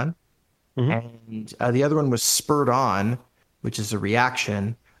get it done. And the other one was Spurred On, which is a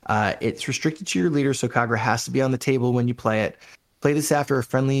reaction. It's restricted to your leader, so Khagra has to be on the table when you play it. Play this after a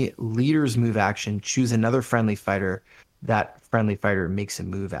friendly leader's move action. Choose another friendly fighter. That friendly fighter makes a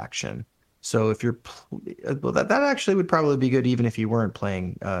move action. So if you're... that actually would probably be good even if you weren't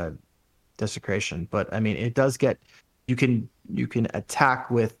playing Desecration. But, I mean, it does get... You can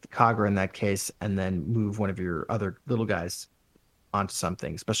attack with Khagra in that case and then move one of your other little guys onto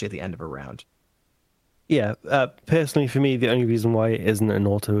something, especially at the end of a round. Yeah, personally for me, the only reason why it isn't an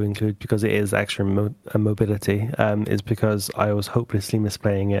auto include because it is extra mobility is because I was hopelessly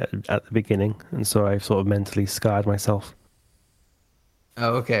misplaying it at the beginning, and so I've sort of mentally scarred myself.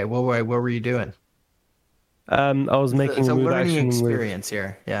 Oh, okay. What were you doing? I was making a move action experience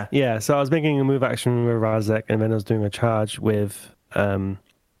here. Yeah. Yeah, so I was making a move action with Razek, and then I was doing a charge with Khagra,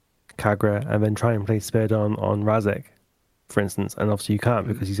 and then try and play Spurred on Razek, for instance, and obviously you can't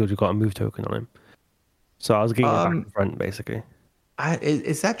because he's already got a move token on him. So I was getting it back in front, basically.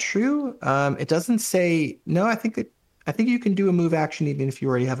 Is that true? It doesn't say. No, I think you can do a move action even if you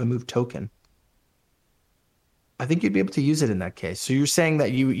already have a move token. I think you'd be able to use it in that case. So you're saying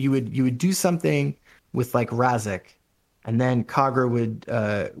that you would do something with like Razek, and then Khagra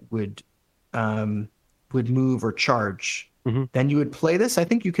would move or charge. Mm-hmm. Then you would play this. I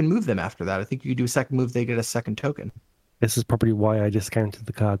think you can move them after that. I think you do a second move, they get a second token. This is probably why I discounted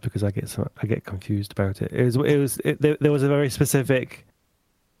the card because I get confused about it. There was a very specific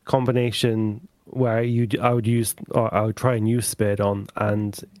combination where I would try and use Spiridon,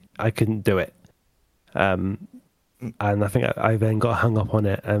 and I couldn't do it. And I think I then got hung up on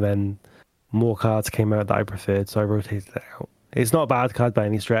it, and then more cards came out that I preferred, so I rotated it out. It's not a bad card by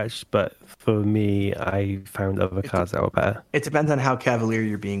any stretch, but for me, I found other cards that were better. It depends on how cavalier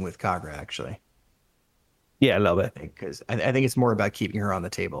you're being with Khagra, actually. Yeah, a little bit. Because I think it's more about keeping her on the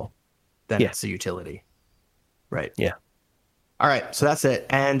table than it's a utility. Right. Yeah. All right, so that's it.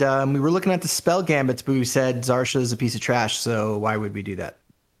 And we were looking at the spell gambits, but we said Zarsha is a piece of trash, so why would we do that?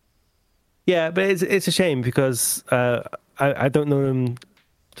 Yeah, but it's a shame because I don't know them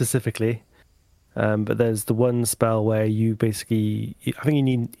specifically, but there's the one spell where you basically, I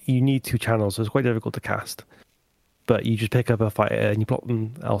think you need 2 channels, so it's quite difficult to cast. But you just pick up a fighter and you plot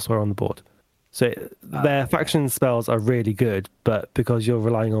them elsewhere on the board. So their faction spells are really good, but because you're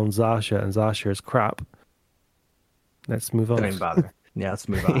relying on Zarsha and Zarsha is crap, let's move on. Don't even bother. Yeah, let's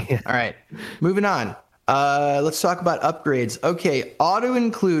move on. Yeah. All right, moving on. Let's talk about upgrades. Okay, auto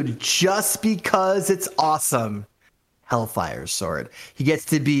include just because it's awesome. Hellfire Sword. He gets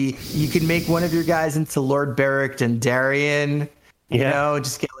to be. You can make one of your guys into Lord Beric and Darien. You know,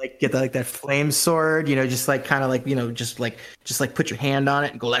 just get that flame sword. You know, just like kind of like just like put your hand on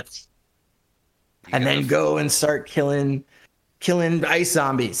it and go like, and then go and start killing ice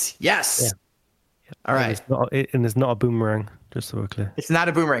zombies. Yes. Yeah. All right. It's not a boomerang. Just so we're clear. It's not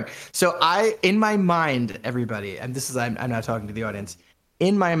a boomerang. So in my mind, everybody, and this is, I'm not talking to the audience.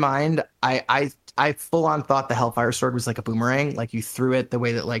 In my mind, I full on thought the Hellfire Sword was like a boomerang. Like you threw it the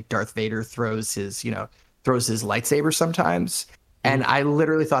way that like Darth Vader throws his lightsaber sometimes. And I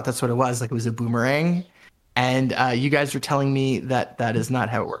literally thought that's what it was. Like it was a boomerang. And you guys are telling me that is not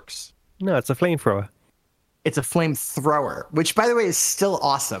how it works. No, it's a flamethrower. It's a flamethrower, which by the way is still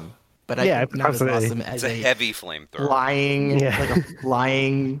awesome. But I think not as awesome as a heavy flamethrower. Like a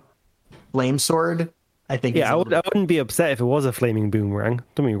flying flame sword. I think. Yeah, I wouldn't be upset if it was a flaming boomerang.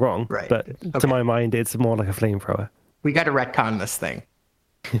 Don't get me wrong. Right. But to my mind, it's more like a flamethrower. We got to retcon this thing.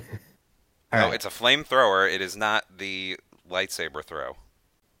 No, it's a flamethrower. It is not the lightsaber throw.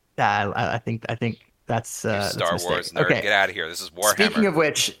 I think that's Star Wars nerd. Okay. Get out of here. This is Warhammer. Speaking of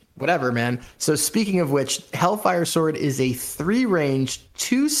which, whatever, man. So speaking of which, Hellfire Sword is a 3 range,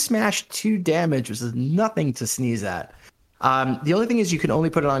 2 smash, 2 damage, which is nothing to sneeze at. The only thing is you can only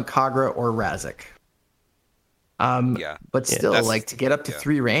put it on Khagra or Razik. But still, like to get up to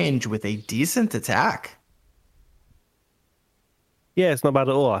 3 range with a decent attack. Yeah, it's not bad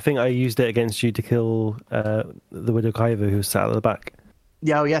at all. I think I used it against you to kill the Widow Kyver who sat at the back.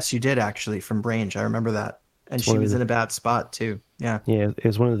 Yeah, oh yes, you did actually from range. I remember that. And she was in a bad spot too. Yeah. Yeah, it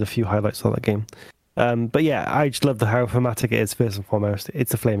was one of the few highlights of that game. But yeah, I just love how thematic it is first and foremost.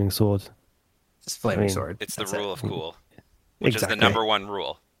 It's a flaming sword. It's a flaming sword. It's the rule of cool, which is the number 1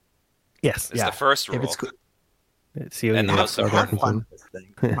 rule. Yes. It's the first rule. It's the and the most important one.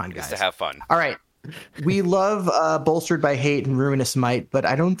 Come on, guys. Is to have fun. All right. We love Bolstered by Hate and Ruinous Might, but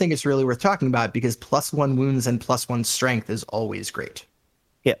I don't think it's really worth talking about because +1 wounds and +1 strength is always great.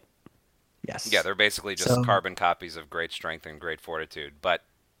 Yep. Yes. Yeah, they're basically just carbon copies of great strength and great fortitude, but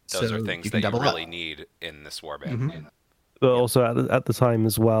those are things that you really need in this warband. Mm-hmm. But also at the time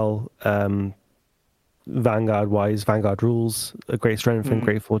as well, Vanguard rules, a great strength and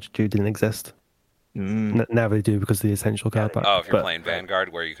great fortitude didn't exist. Now they do because of the essential card pack. Oh, if you're playing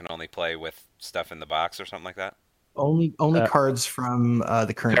Vanguard where you can only play with stuff in the box or something like that? Only cards from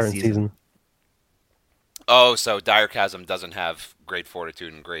the current season. Oh, so Dire Chasm doesn't have great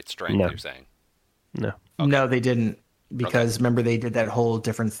fortitude and great strength, you're saying? No. Okay. No, they didn't. Because remember they did that whole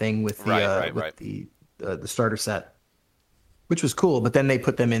different thing with the the starter set, which was cool. But then they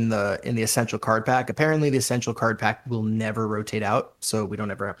put them in the essential card pack. Apparently, the essential card pack will never rotate out, so we don't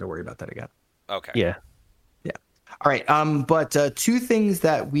ever have to worry about that again. Okay. Yeah. Yeah. All right. But 2 things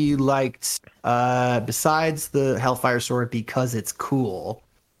that we liked besides the Hellfire Sword because it's cool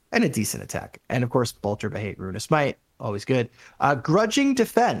and a decent attack, and of course, Bolter by Hate, Ruinous Might, always good. Grudging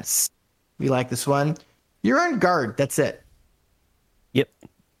Defense. We like this one. You're on guard. That's it. Yep.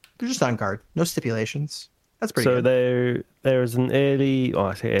 You're just on guard. No stipulations. That's pretty good. So there was an early,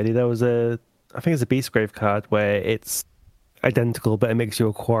 I say early, there was I think it's a Beastgrave card where it's identical, but it makes you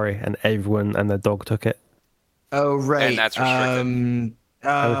a quarry, and everyone and their dog took it. Oh, right. And that's restricted.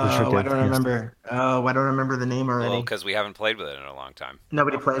 I don't remember. Oh, I don't remember the name already. Well, because we haven't played with it in a long time.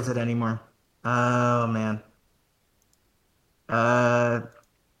 Nobody plays it anymore. Oh, man.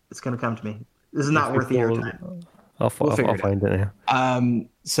 It's going to come to me. This is not worth your time. I'll find it now.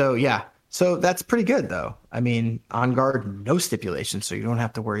 So, yeah. So that's pretty good, though. I mean, on guard, no stipulations, so you don't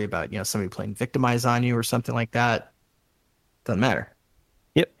have to worry about somebody playing Victimize on you or something like that. Doesn't matter.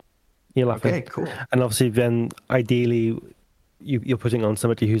 Yep. You're laughing. Okay, cool. And obviously, then ideally, you're putting on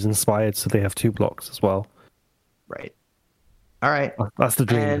somebody who's inspired, so they have 2 blocks as well. Right. All right. That's the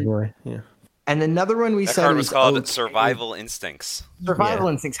dream, And anyway. Yeah. and another one we That said card was called okay. Survival Instincts. Survival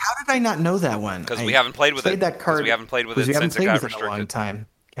Instincts. How did I not know that one? Because we haven't played with it. That card. We haven't played with it We haven't since it played got with it in a long restricted. time.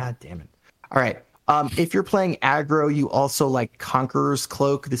 God damn it. All right. If you're playing aggro, you also like Conqueror's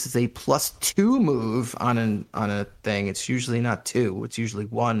Cloak. This is a +2 move on a thing. It's usually not 2. It's usually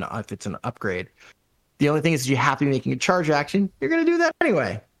 1 if it's an upgrade. The only thing is you have to be making a charge action. You're gonna do that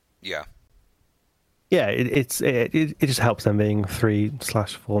anyway. Yeah. Yeah, it just helps them being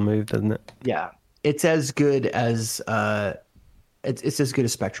 3/4 move, doesn't it? Yeah, it's as good as it's as good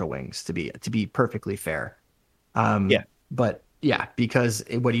as Spectral Wings to be perfectly fair. Yeah. But yeah, because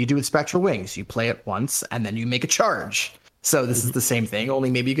what do you do with Spectral Wings? You play it once and then you make a charge. So this is the same thing,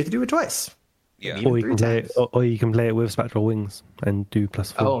 only maybe you get to do it twice. Yeah. Or you can play it with Spectral Wings and do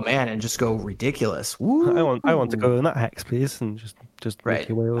 +4. Oh man, and just go ridiculous. Woo! I want to go in that hex, please, and just right. make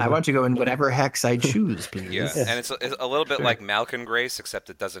your way over. I want to go in whatever hex I choose, please. Yeah, and it's a little bit like Malkin Grace,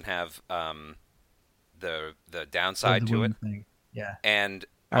 except it doesn't have the downside to it. Thing. Yeah. And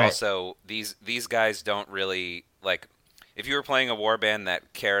All also these guys don't really like. If you were playing a warband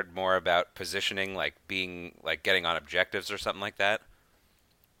that cared more about positioning, like being like getting on objectives or something like that,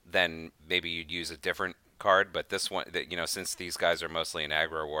 then maybe you'd use a different card. But this one, since these guys are mostly an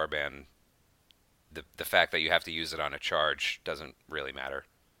aggro warband, the fact that you have to use it on a charge doesn't really matter.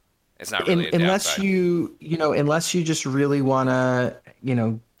 It's not really unless unless you just really want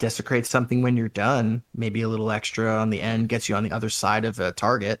to desecrate something when you're done. Maybe a little extra on the end gets you on the other side of a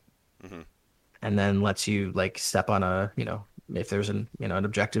target, and then lets you like step on a if there's an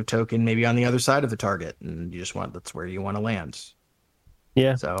objective token maybe on the other side of the target, and that's where you want to land.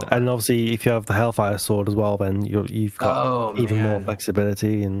 Yeah. So and obviously, if you have the Hellfire Sword as well, then you've got even more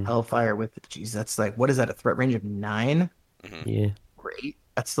flexibility. And Hellfire with that's like, what is that? A threat range of 9? Yeah. Great.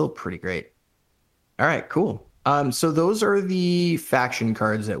 That's still pretty great. All right, cool. So those are the faction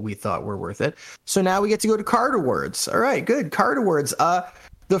cards that we thought were worth it. So now we get to go to card awards. All right, good. Card awards.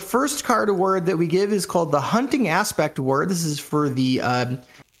 The first card award that we give is called the Hunting Aspect Award. This is for the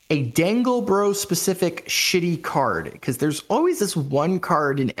a Dangle Bro specific shitty card, because there's always this one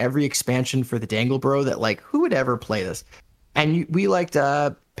card in every expansion for the Dangle Bro that like, who would ever play this? And we liked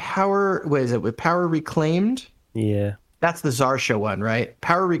Power. What is it? With Power Reclaimed. Yeah. That's the Zarsha one, right?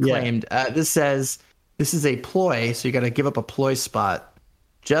 Power Reclaimed. Yeah. This says this is a ploy, so you got to give up a ploy spot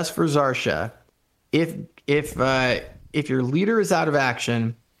just for Zarsha. If your leader is out of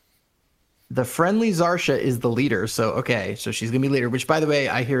action, the friendly Zarsha is the leader. So she's gonna be leader, which by the way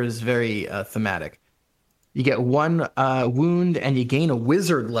I hear is very thematic. You get 1 wound and you gain a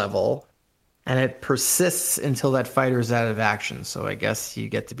wizard level, and it persists until that fighter is out of action. So I guess you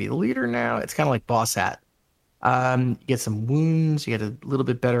get to be the leader now. It's kind of like Boss Hat. You get some wounds. You get a little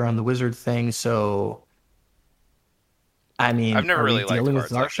bit better on the wizard thing. So, I mean, I've never really liked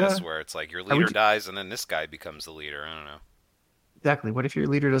cards like this where it's like your leader dies and then this guy becomes the leader. I don't know. Exactly. What if your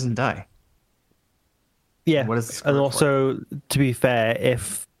leader doesn't die? Yeah. What is the score and also, to be fair,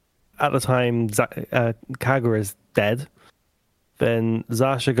 if at the time Khagra is dead, then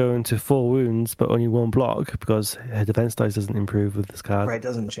Zarsha go into 4 wounds but only 1 block because her defense dice doesn't improve with this card. Right,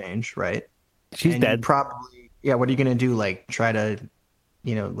 doesn't change. Right. She's dead. Probably. Yeah, what are you going to do? Like, try to,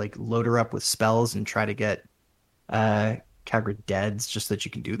 like, load her up with spells and try to get Khagra dead just so that you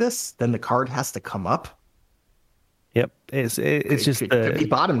can do this? Then the card has to come up? Yep. It's just... It could be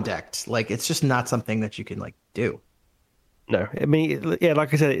bottom decked. Like, it's just not something that you can, like, do. No. I mean, yeah,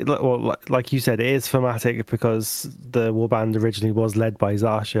 like I said, like you said, it is thematic because the warband originally was led by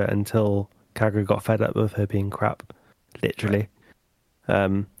Zarsha until Khagra got fed up with her being crap, literally.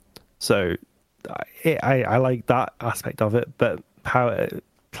 Right. So... I like that aspect of it, but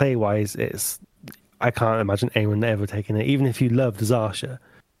play wise, I can't imagine anyone ever taking it, even if you loved Zarsha.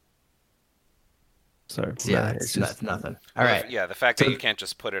 So yeah, it's just nothing. All right. Yeah, the fact that you can't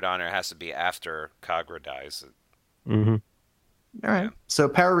just put it on, it has to be after Khagra dies. Mm-hmm. All right. Yeah. So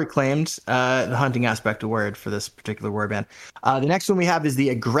Power Reclaimed, the Hunting Aspect Award for this particular warband. The next one we have is the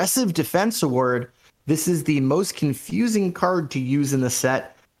Aggressive Defense Award. This is the most confusing card to use in the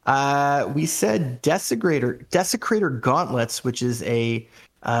set. We said Desecrator Gauntlets, which is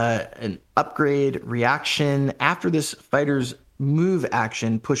an upgrade reaction. After this fighter's move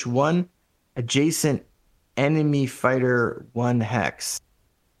action, push 1 adjacent enemy fighter 1 hex.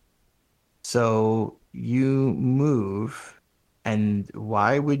 So you move, and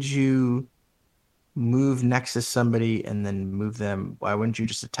why would you move next to somebody and then move them? Why wouldn't you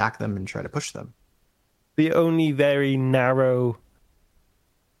just attack them and try to push them? The only very narrow...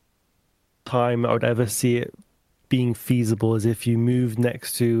 time I would ever see it being feasible is if you move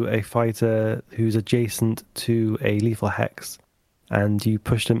next to a fighter who's adjacent to a lethal hex, and you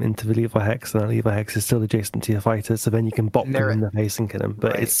push them into the lethal hex, and the lethal hex is still adjacent to your fighter, so then you can bop them in the face and kill them.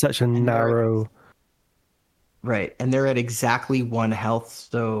 But it's such a narrow... Right, and they're at exactly 1 health,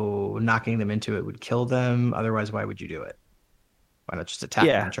 so knocking them into it would kill them. Otherwise, why would you do it? Why not just attack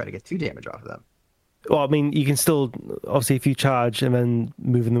them and try to get 2 damage off of them? Well, I mean, you can still, obviously, if you charge and then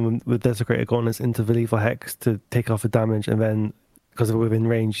moving them with Desecrated Gauntlets into the lethal hex to take off the damage, and then, because of within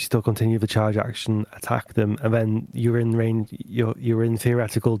range, you still continue the charge action, attack them, and then you're in range, you're in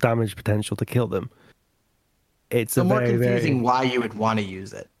theoretical damage potential to kill them. It's so more confusing why you would want to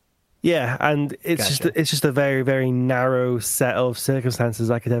use it. Yeah, and it's just a very, very narrow set of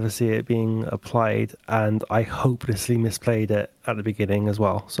circumstances I could ever see it being applied, and I hopelessly misplayed it at the beginning as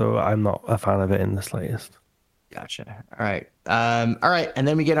well. So I'm not a fan of it in the slightest. Gotcha. All right. All right, and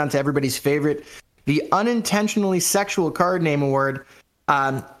then we get on to everybody's favorite, the unintentionally sexual card name award.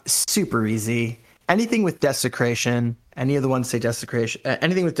 Super easy. Anything with desecration. Any of the ones say desecration.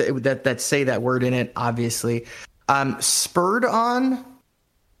 Anything with that say that word in it. Obviously, spurred on.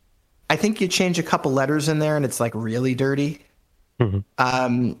 I think you change a couple letters in there and it's like really dirty. Mm-hmm.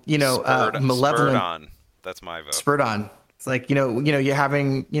 Malevolent. Spurred on. That's my vote. Spurred on. It's like, you're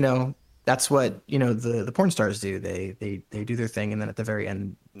having, that's what, the porn stars do. They do their thing. And then at the very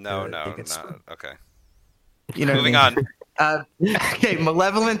end. No. Okay. Moving on. Okay.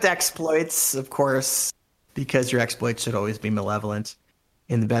 Malevolent exploits, of course, because your exploits should always be malevolent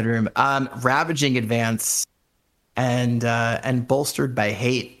in the bedroom. Ravaging advance and bolstered by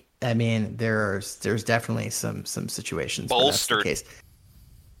hate. I mean, there's definitely some situations. Bolstered. Where that's the case.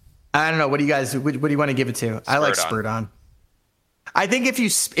 I don't know. What do you want to give it to? I like spurred on. I think if you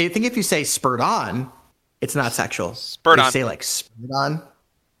say spurred on, it's not sexual. Spurred on. You say like spurred on,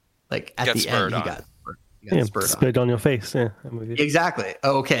 like at the end, you got spurred on your face. Yeah, I'm with you. Exactly.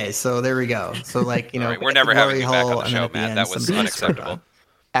 Okay, so there we go. So like right, we're never having you back on the show, Matt. That was unacceptable.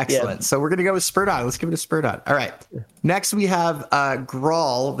 Excellent. Yeah. So we're going to go with spurred on. Let's give it a spurred on. All right. Next, we have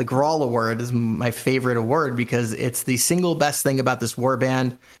Grawl. The Grawl Award is my favorite award because it's the single best thing about this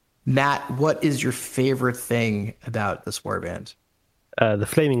warband. Matt, what is your favorite thing about this warband? The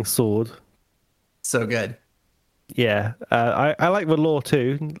Flaming Sword. So good. Yeah. I like the lore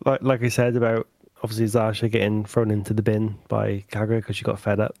too. Like I said about, obviously, Zarsha getting thrown into the bin by Khagra because she got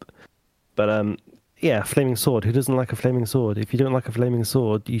fed up. But yeah, Flaming Sword. Who doesn't like a Flaming Sword? If you don't like a Flaming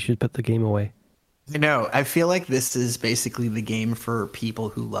Sword, you should put the game away. I know. I feel like this is basically the game for people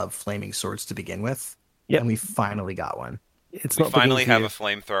who love Flaming Swords to begin with. Yep. And we finally got one. We finally have a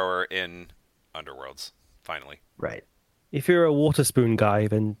flamethrower in Underworlds. Finally. Right. If you're a water spoon guy,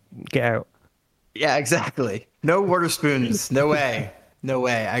 then get out. Yeah, exactly. No water spoons. No way. No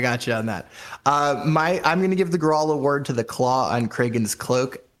way. I got you on that. I'm going to give the Grawl Award to the claw on Kragan's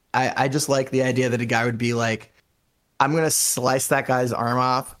cloak. I just like the idea that a guy would be like, I'm going to slice that guy's arm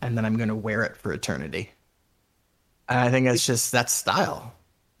off and then I'm going to wear it for eternity. And I think that's style.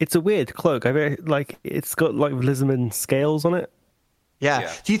 It's a weird cloak. It's got like Lisman scales on it. Yeah.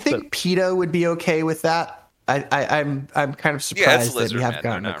 Do you think PETA would be okay with that? I'm kind of surprised that we have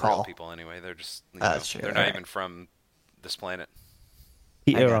gotten a call. Real people anyway. They're just they're not even from this planet.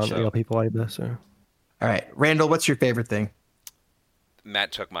 PETA aren't real people either. So. All right, Randall, what's your favorite thing?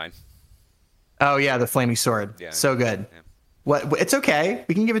 Matt took mine. Oh yeah, the Flaming Sword. Yeah, so good. Yeah. What? It's okay.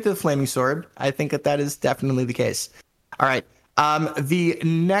 We can give it to the Flaming Sword. I think that is definitely the case. All right. The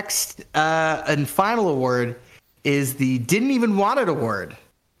next and final award is the Didn't Even Want It Award.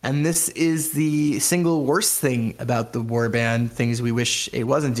 And this is the single worst thing about the warband, things we wish it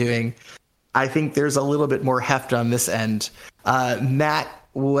wasn't doing. I think there's a little bit more heft on this end. Matt,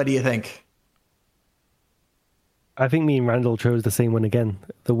 what do you think? I think me and Randall chose the same one again.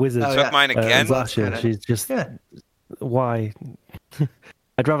 The Wizard. Took mine again? She's just... Yeah. Why?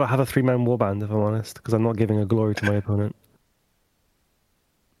 I'd rather have a 3-man warband, if I'm honest, because I'm not giving a glory to my opponent.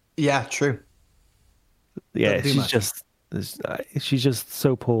 Yeah, true. Yeah, she's just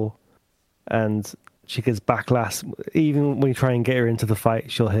so poor, and she gets backlash. Even when you try and get her into the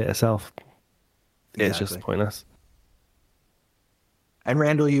fight, she'll hit herself. Exactly. It's just pointless. And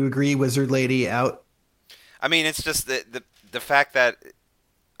Randall, you agree, Wizard Lady out? I mean, it's just the fact that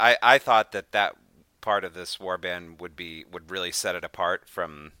I thought that part of this warband would really set it apart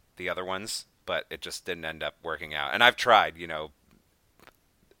from the other ones, but it just didn't end up working out. And I've tried,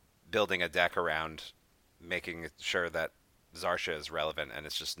 building a deck around making sure that Zarsha is relevant, and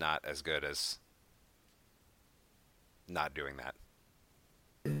it's just not as good as not doing that.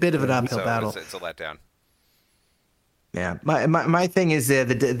 Bit of an uphill battle. It's a letdown. Yeah, my thing is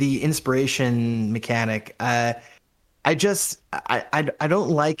the inspiration mechanic. I don't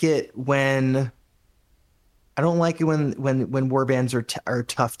like it when when warbands are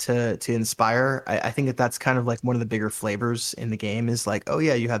tough to inspire. I think that's kind of like one of the bigger flavors in the game is like, oh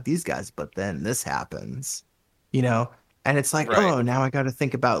yeah, you have these guys, but then this happens, you know, and it's like, Right. oh, now I got to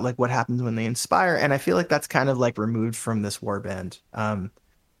think about like what happens when they inspire, and I feel like that's kind of like removed from this warband. And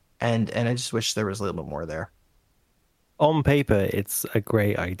I just wish there was a little bit more there. On paper, it's a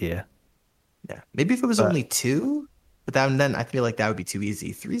great idea. Yeah, maybe if it was But only two, but then I feel like that would be too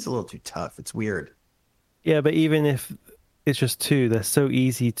easy. Three's a little too tough. It's weird. yeah, but even if it's just two, they're so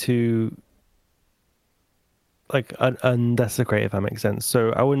easy to like undesecrate, if that makes sense.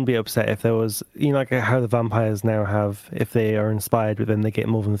 So I wouldn't be upset if there was, you know, like how the vampires now have, if they are inspired, but then they get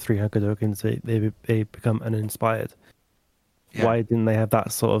more than 300 tokens, they become uninspired. Yeah. Why didn't they have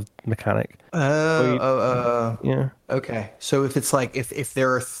that sort of mechanic? Yeah. Okay. So if it's like if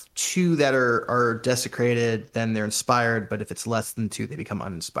there are two that are desecrated, then they're inspired, but if it's less than two, they become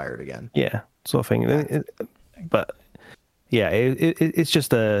uninspired again. Yeah, sort of thing. Yeah. But yeah, it's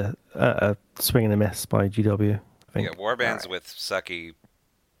just a swing and a miss by GW. I think. Yeah, warbands with sucky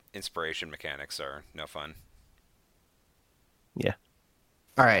inspiration mechanics are no fun. Yeah.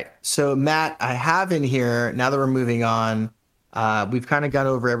 All right. So Matt, I have in here, now that we're moving on, we've kind of gone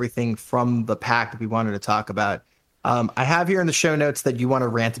over everything from the pack that we wanted to talk about. I have here in the show notes that you want to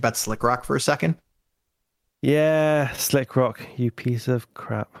rant about Slick Rock for a second. Yeah, Slick Rock, you piece of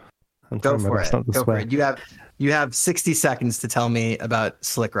crap. Go for it. Go for it. You have 60 seconds to tell me about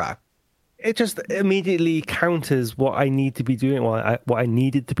Slick Rock. It just immediately counters what I need to be doing, what I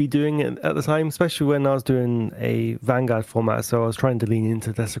needed to be doing at the time, especially when I was doing a Vanguard format. So I was trying to lean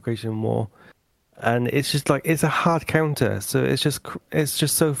into Desecration more, and it's just like it's a hard counter. So it's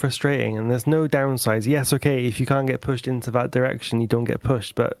just so frustrating, and there's no downsides. Yes, okay, if you can't get pushed into that direction, you don't get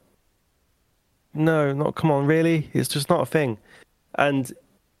pushed, but no, not come on, really, it's just not a thing, and.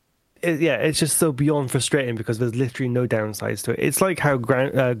 It's just so beyond frustrating because there's literally no downsides to it. It's like how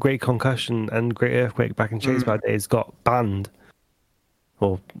Great Concussion and Great Earthquake back in Chasebad days got banned,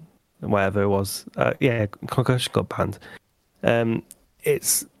 or whatever it was. Concussion got banned.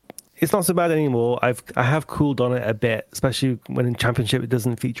 It's not so bad anymore. I have cooled on it a bit, especially when in Championship it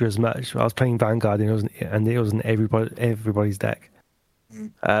doesn't feature as much. I was playing Vanguard and it wasn't everybody's deck.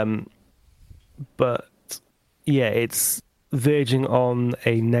 But yeah, it's verging on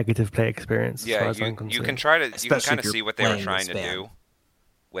a negative play experience. Yeah, you can try to you can kind of see what they were trying to do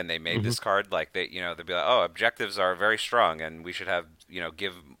when they made this card. Like they'd be like, oh, objectives are very strong, and we should have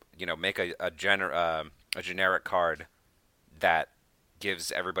make a generic card that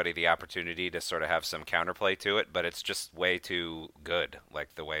gives everybody the opportunity to sort of have some counterplay to it. But it's just way too good,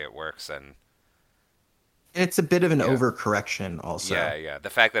 like the way it works, and it's a bit of an overcorrection, also. Yeah. The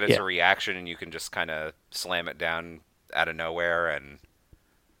fact that it's a reaction and you can just kind of slam it down out of nowhere, and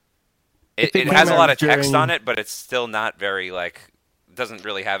it has a lot of text on it, but it's still not very doesn't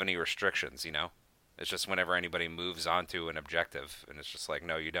really have any restrictions, It's just whenever anybody moves onto an objective, and it's just like,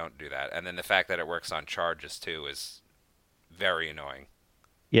 no, you don't do that. And then the fact that it works on charges too is very annoying.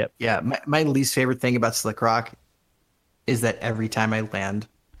 Yep. Yeah, my least favorite thing about Slick Rock is that every time I land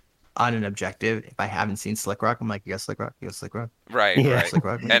on an objective, if I haven't seen Slick Rock, I'm like, you got Slick Rock, you got Slick Rock. Right. Slick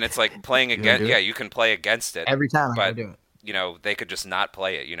Rock. And it's like playing against, you can play against it. Every time but, I do it. They could just not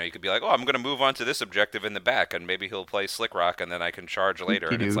play it. You could be like, oh, I'm going to move on to this objective in the back, and maybe he'll play Slick Rock, and then I can charge later.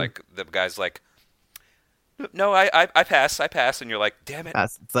 And it's like, the guy's like, no, I pass, and you're like, damn it.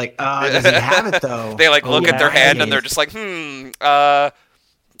 It's like, does he have it, though? They look at their hand, and they're just like,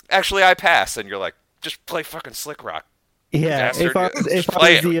 actually, I pass. And you're like, just play fucking Slick Rock. Yeah, if I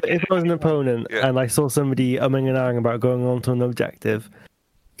was an opponent and I saw somebody umming and ahhing about going on to an objective,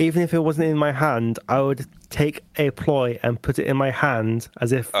 even if it wasn't in my hand, I would take a ploy and put it in my hand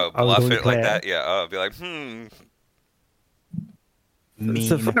as if I was going to play like that. Yeah, I'd be like,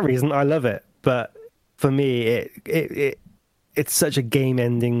 So for that reason, I love it, but for me, it's such a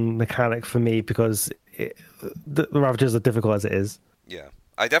game-ending mechanic for me because the Ravagers are difficult as it is. Yeah.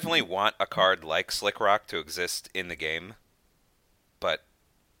 I definitely want a card like Slick Rock to exist in the game, but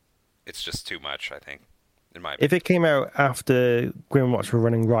it's just too much, I think, in my opinion. If it came out after Grimwatch were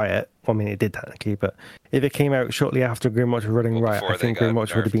running Riot, well, I mean, it did technically, but if it came out shortly after Grimwatch were running Riot, I think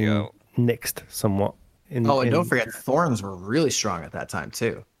Grimwatch would have been nixed somewhat. And don't forget, Thorns were really strong at that time,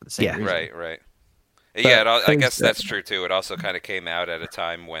 too. For the same reason. Right. Yeah, I guess that's true, too. It also kind of came out at a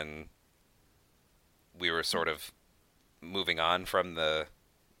time when we were sort of moving on from the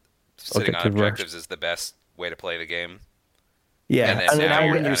sitting on objectives is the best way to play the game. Yeah, and now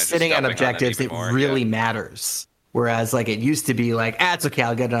when you're sitting on objectives, it really matters. Whereas like it used to be like, it's okay,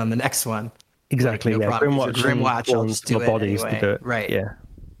 I'll get it on the next one. Exactly. Like, no Yeah. problem. It's a Grimwatch, I'll just do it bodies to anyway. do it. Right. Yeah.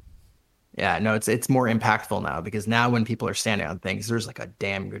 Yeah, no, it's more impactful now because now when people are standing on things, there's like a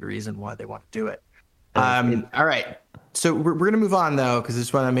damn good reason why they want to do it. All right. So we're going to move on though, because I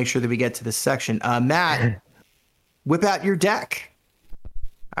just want to make sure that we get to this section. Matt, whip out your deck.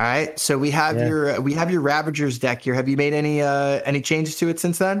 All right. So we have your Ravagers deck here. Have you made any changes to it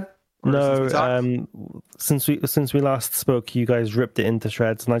since then? No. Since we last spoke, you guys ripped it into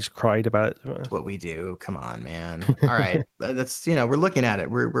shreds, and I just cried about it. That's what we do. Come on, man. All right. That's we're looking at it.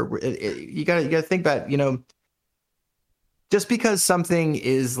 You gotta think about just because something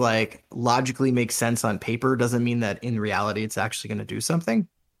is like logically makes sense on paper doesn't mean that in reality it's actually going to do something.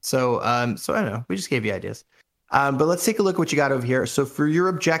 So I don't know. We just gave you ideas. But let's take a look at what you got over here. So for your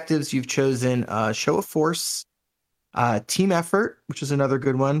objectives, you've chosen show of force, team effort, which is another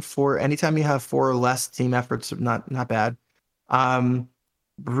good one. For anytime you have 4 or less, team efforts not bad.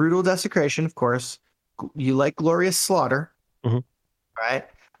 Brutal desecration, of course. You like glorious slaughter, right?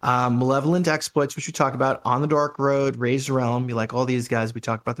 Malevolent exploits, which we talked about. On the dark road, raised realm. You like all these guys. We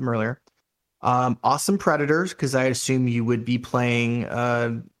talked about them earlier. Awesome predators, because I assume you would be playing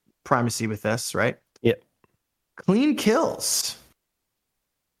primacy with this, right? Yep. Clean kills.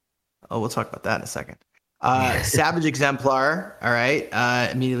 Oh, we'll talk about that in a second. Savage Exemplar, all right.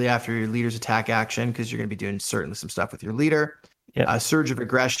 Immediately after your leader's attack action, because you're going to be doing certainly some stuff with your leader. Yep. Surge of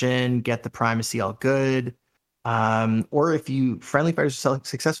aggression, get the primacy all good. Or if you friendly fighters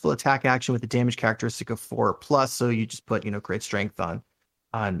successful attack action with a damage characteristic of 4+, so you just put great strength on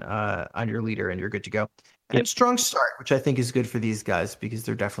your leader and you're good to go. And strong start, which I think is good for these guys because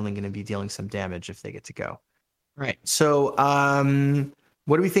they're definitely going to be dealing some damage if they get to go. Right. So,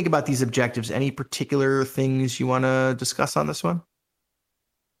 what do we think about these objectives? Any particular things you want to discuss on this one?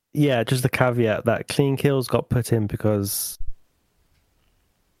 Yeah, just a caveat that clean kills got put in because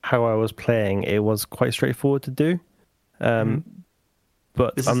how I was playing, it was quite straightforward to do.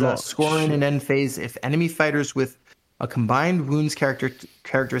 But this I'm is not scoring an end phase. If enemy fighters with a combined wounds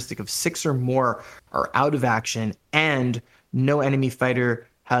characteristic of 6 or more are out of action, and no enemy fighter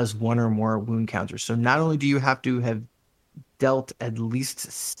has 1 or more wound counters. So not only do you have to have dealt at least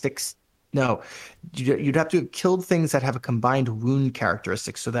 6. No, you'd have to have killed things that have a combined wound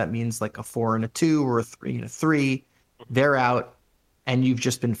characteristic. So that means like a 4 and a 2 or a 3 and a 3. They're out, and you've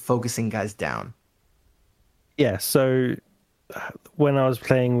just been focusing guys down. Yeah. So when I was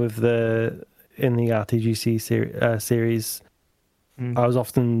playing with in the RTGC series, I was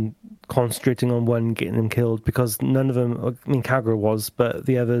often concentrating on one, getting them killed, because none of them, I mean, Khagra was, but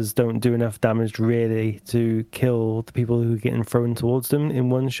the others don't do enough damage really to kill the people who are getting thrown towards them in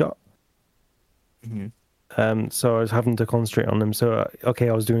one shot. So I was having to concentrate on them. So,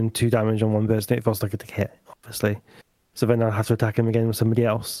 I was doing 2 damage on one person. It felt like a hit, obviously. So then I'll have to attack him again with somebody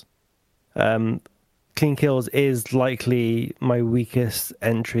else. Clean kills is likely my weakest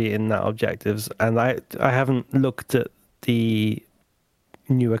entry in that objectives, and I haven't looked at the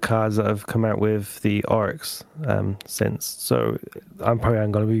newer cards that have come out with the Oryx since, so I'm probably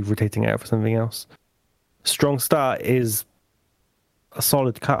going to be rotating it out for something else. Strong Start is a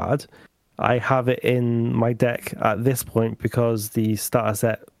solid card. I have it in my deck at this point because the starter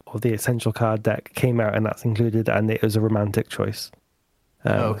set of the essential card deck came out, and that's included, and it was a romantic choice.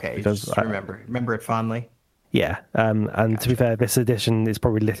 Okay, just remember it fondly. Yeah, and gotcha. To be fair, this edition is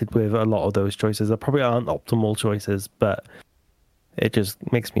probably littered with a lot of those choices. They probably aren't optimal choices, but it just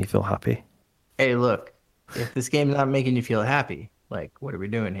makes me feel happy. Hey, look, if this game's not making you feel happy, like, what are we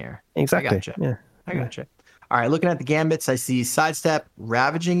doing here? Exactly. I gotcha. Yeah. I gotcha. All right, looking at the gambits, I see sidestep,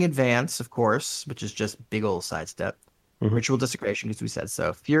 ravaging advance, of course, which is just big old sidestep. Ritual desecration, because we said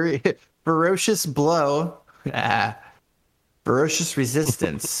so. Fury, ferocious blow. Ferocious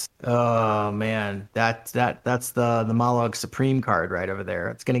resistance. Oh man, that's the Malog Supreme card right over there.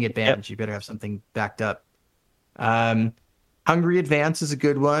 It's gonna get banned. Yep. You better have something backed up. Hungry advance is a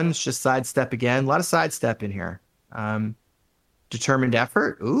good one. It's just sidestep again. A lot of sidestep in here. Determined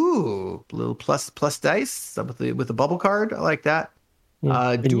effort. Ooh, a little plus dice with the bubble card. I like that.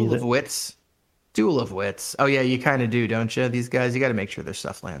 Duel of wits. Duel of wits. Oh yeah, you kind of do, don't you? These guys, you got to make sure their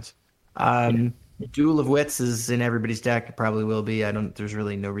stuff lands. Duel of Wits is in everybody's deck. It probably will be. There's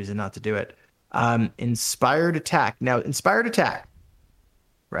really no reason not to do it. Inspired Attack. Now, Inspired Attack,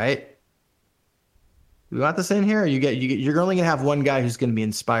 right? Do we want this in here? You're only gonna have one guy who's gonna be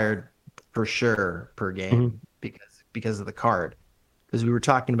inspired for sure per game because of the card. Because we were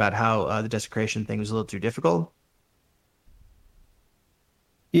talking about how the desecration thing was a little too difficult.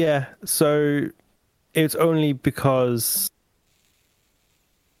 Yeah. So it's only because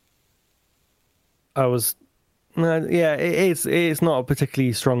I was Yeah, it's not a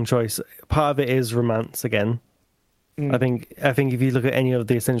particularly strong choice. Part of it is romance again. I think if you look at any of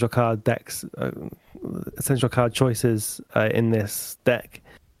the essential card decks, essential card choices in this deck,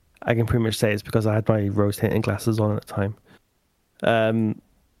 I can pretty much say it's because I had my rose tinted glasses on at the time.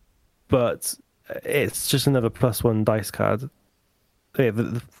 But it's just another +1 dice card. Yeah,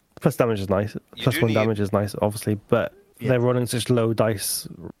 the plus damage is nice. +1 damage is nice, obviously, but they're running such low dice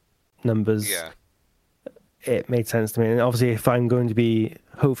numbers. Yeah. It made sense to me. And obviously, if I'm going to be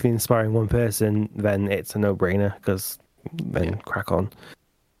hopefully inspiring one person, then it's a no-brainer because then crack on.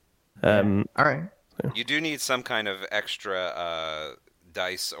 All right. You do need some kind of extra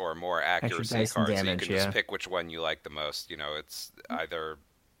dice or more accuracy cards, so you can just pick which one you like the most. You know, it's either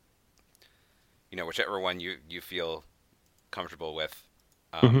whichever one you feel comfortable with.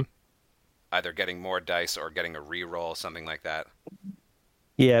 Either getting more dice or getting a reroll, something like that.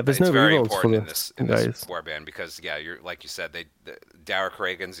 Yeah, there's no very rerolls important for in this warband because you're like you said, Dower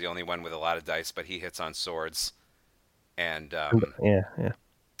Kragan's the only one with a lot of dice, but he hits on swords, and you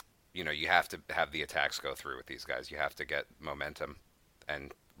have to have the attacks go through with these guys. You have to get momentum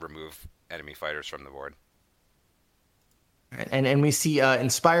and remove enemy fighters from the board. And we see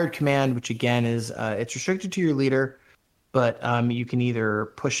Inspired Command, which again is it's restricted to your leader, but you can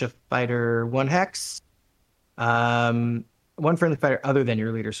either push a fighter 1 hex, one friendly fighter other than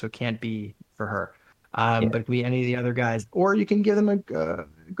your leader, so it can't be for her. But it can be any of the other guys, or you can give them a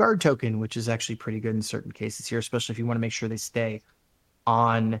guard token, which is actually pretty good in certain cases here, especially if you want to make sure they stay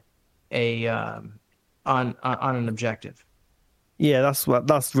on a on an objective. Yeah, that's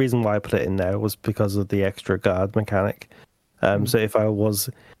the reason why I put it in there, was because of the extra guard mechanic. So if I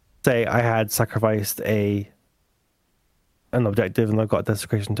was, say, I had sacrificed an objective and I've got a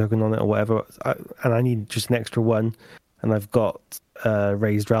desecration token on it or whatever, and I need just an extra 1, and I've got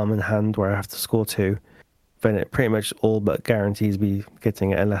Raised Realm in hand where I have to score 2, then it pretty much all but guarantees me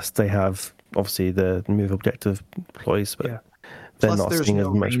getting it, unless they have, obviously, the move objective ploys, but they're not seeing as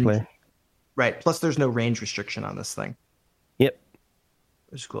much play. Right, plus there's no range restriction on this thing. Yep.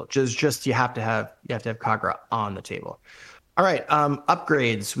 Which is cool. Just you have to have Khagra on the table. All right,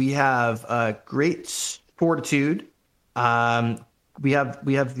 upgrades. We have Great Fortitude. We have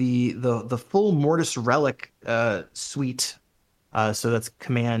the full Mortis Relic suite. So that's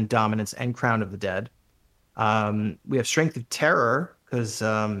Command, Dominance, and Crown of the Dead. We have Strength of Terror because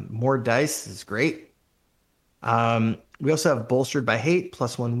more dice is great. We also have Bolstered by Hate,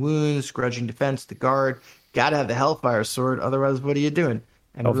 +1 wounds, Grudging Defense, the Guard. Gotta have the Hellfire Sword, otherwise what are you doing?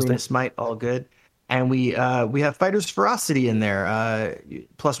 And Ruinous Might, all good. And we have Fighter's Ferocity in there,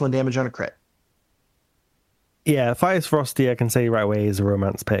 +1 damage on a crit. Yeah, Fighter's Ferocity, I can say right away, is a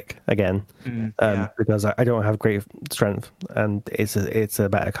romance pick again, because I don't have great strength, and it's a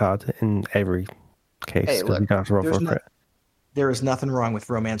better card in every case. Hey, look, you don't have to roll for a crit. There is nothing wrong with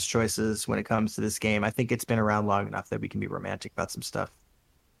romance choices when it comes to this game. I think it's been around long enough that we can be romantic about some stuff.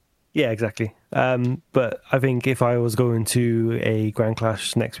 Yeah, exactly. But I think if I was going to a Grand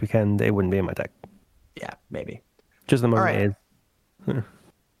Clash next weekend, it wouldn't be in my deck. Yeah, maybe. Just the moment it is.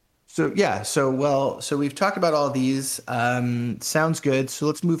 So we've talked about all these. Sounds good. So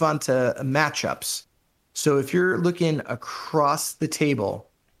let's move on to matchups. So if you're looking across the table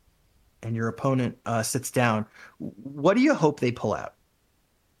and your opponent sits down, what do you hope they pull out?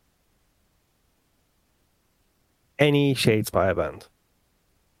 Any Shades Fireband,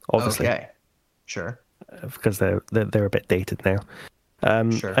 obviously. Okay, sure. Because they're a bit dated now.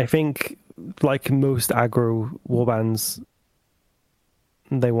 Sure. I think, like most aggro warbands,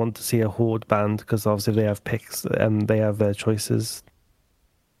 they want to see a horde band because obviously they have picks and they have their choices.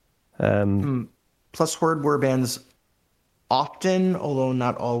 Plus, horde warbands often, although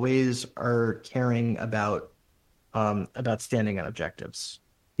not always, are caring about standing on objectives.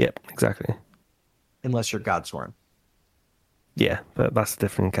 Yep, exactly. Unless you're Godsworn. Yeah, but that's a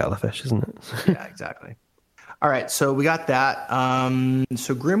different kettle of fish, isn't it? Yeah, exactly. All right, so we got that.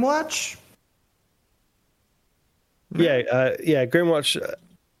 So Grimwatch. Yeah, Grimwatch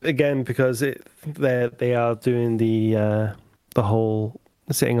again because they are doing the whole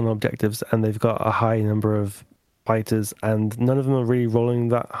sitting on objectives, and they've got a high number of fighters, and none of them are really rolling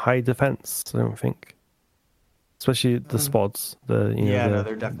that high defense. I don't think, especially the spods. No,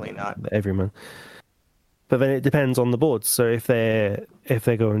 they're definitely not. The everyman. But then it depends on the boards. So if they're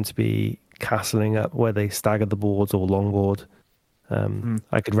going to be castling up where they stagger the boards or longboard,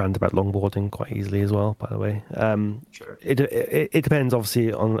 I could rant about longboarding quite easily as well. By the way, Sure. It depends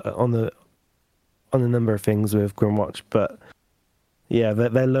obviously on the number of things with Grimwatch, but yeah,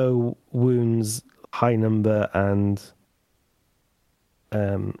 they're low wounds, high number, and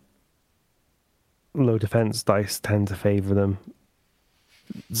low defense dice tend to favor them.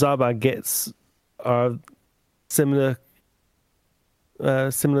 Zabag gets are similar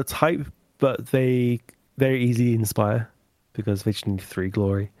type, but they very easily inspire because they just need 3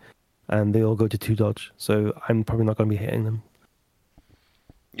 glory, and they all go to 2 dodge. So I'm probably not going to be hitting them.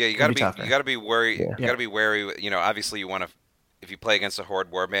 Yeah, you gotta be worried. Yeah. You gotta be wary. Obviously you want to. If you play against a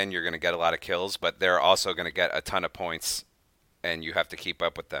Horde Warband, you're going to get a lot of kills, but they're also going to get a ton of points, and you have to keep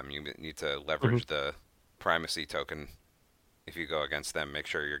up with them. You need to leverage the primacy token if you go against them. Make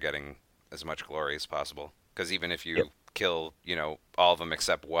sure you're getting as much glory as possible. Because even if you kill, all of them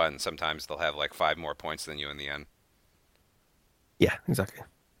except one, sometimes they'll have like 5 more points than you in the end. Yeah, exactly.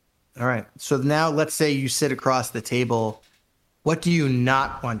 All right. So now let's say you sit across the table. What do you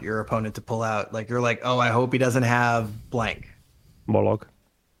not want your opponent to pull out? Like, you're like, oh, I hope he doesn't have blank. Mollog.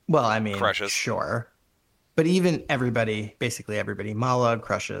 Well, I mean, Crushes. Sure. But even basically everybody, Mollog,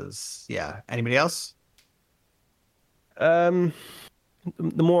 Crushes. Yeah. Anybody else? The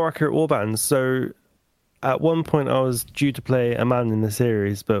more accurate warbands. So at one point I was due to play a man in the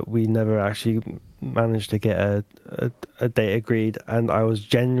series, but we never actually managed to get a date agreed, and I was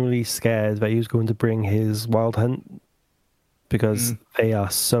genuinely scared that he was going to bring his Wild Hunt because they are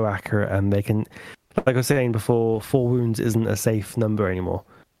so accurate, and they can, like I was saying before, 4 wounds isn't a safe number anymore.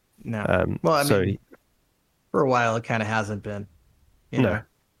 No. Well, I mean, for a while it kind of hasn't been. No.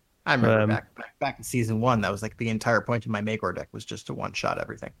 I remember back in season 1, that was like the entire point of my Magor deck was just to one-shot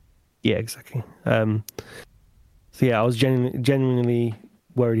everything. Yeah, exactly. So yeah, I was genuinely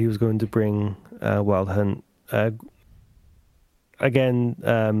worried he was going to bring Wild Hunt. Again,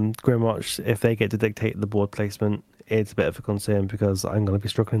 Grimwatch, if they get to dictate the board placement, it's a bit of a concern because I'm going to be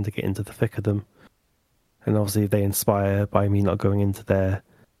struggling to get into the thick of them. And obviously they inspire by me not going into their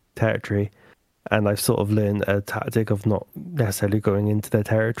territory. And I've sort of learned a tactic of not necessarily going into their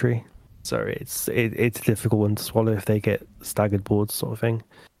territory. So it's a difficult one to swallow if they get staggered boards sort of thing.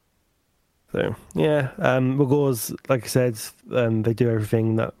 So, yeah, Ravagers, like I said, they do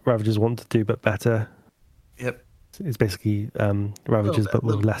everything that Ravagers want to do, but better. Yep. It's basically Ravagers, but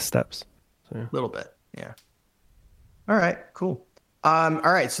with less steps. A little bit, yeah. All right, cool. All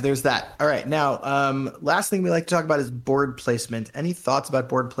right, so there's that. All right, now, last thing we like to talk about is board placement. Any thoughts about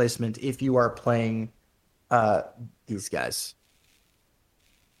board placement if you are playing these guys?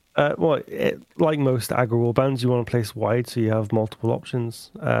 Like most aggro bands, you want to place wide so you have multiple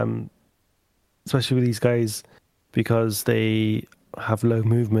options. Especially with these guys, because they have low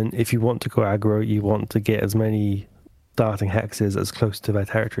movement. If you want to go aggro, you want to get as many darting hexes as close to their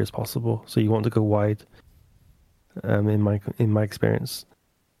territory as possible. So you want to go wide. In my experience,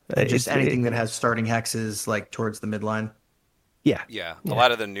 just anything that has starting hexes like towards the midline. Yeah. A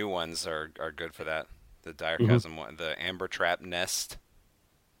lot of the new ones are good for that. The Dire Chasm one, the Amber Trap Nest.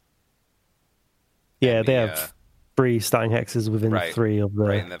 Yeah, they have 3 starting hexes within 3 of the...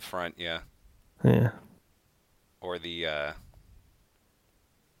 Right in the front, yeah. Yeah. Or the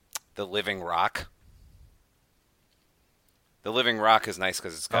Living Rock. The Living Rock is nice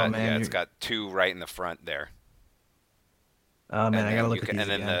because it's got it's got 2 right in the front there. Oh man, I gotta look at these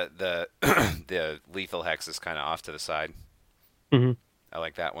again. And then the Lethal Hex is kind of off to the side. Mm-hmm. I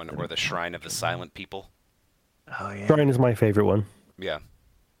like that one. Or the Shrine of the Silent People. Oh yeah. Shrine is my favorite one. Yeah.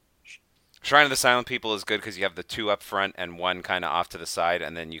 Shrine of the Silent People is good because you have the 2 up front and 1 kind of off to the side,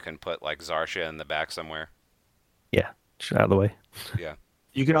 and then you can put like Zarsha in the back somewhere. Yeah, just out of the way. Yeah.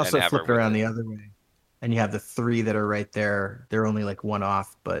 You can also flip it around the other way, and you have the 3 that are right there. They're only like 1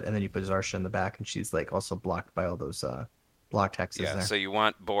 off, and then you put Zarsha in the back, and she's like also blocked by all those blocked hexes. Yeah. There. So you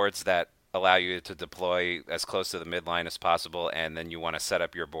want boards that allow you to deploy as close to the midline as possible, and then you want to set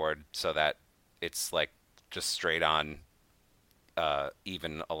up your board so that it's like just straight on.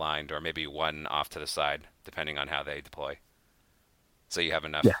 Even aligned, or maybe 1 off to the side, depending on how they deploy. So you have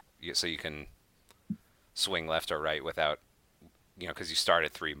enough, so you can swing left or right without, because you start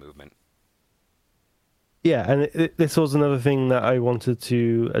at 3 movement. Yeah, and this was another thing that I wanted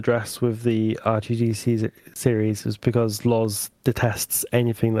to address with the RTG series, is because Loz detests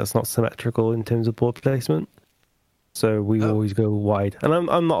anything that's not symmetrical in terms of board placement. So we always go wide, and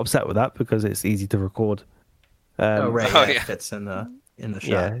I'm not upset with that because it's easy to record. It fits in the shot.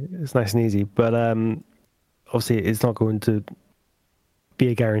 Yeah, it's nice and easy. But obviously, it's not going to be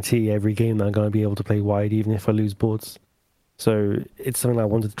a guarantee every game that I'm going to be able to play wide, even if I lose boards. So it's something I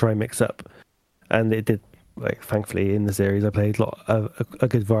wanted to try and mix up, and it did. Like, thankfully, in the series, I played a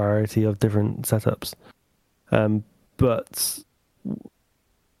good variety of different setups. But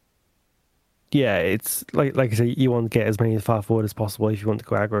Yeah, it's like I say, you want to get as many far forward as possible if you want to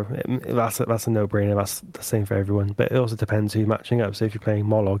go aggro. That's a no-brainer. That's the same for everyone. But it also depends who you're matching up. So if you're playing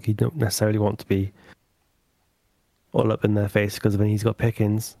Moloch, you don't necessarily want to be all up in their face because then he's got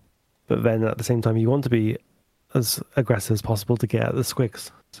pickings. But then at the same time, you want to be as aggressive as possible to get at the squigs.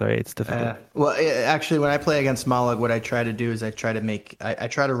 So it's difficult. Actually, when I play against Molag, what I try to do is I try to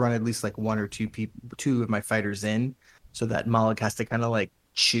run at least like one or two of my fighters in, so that Molag has to kind of like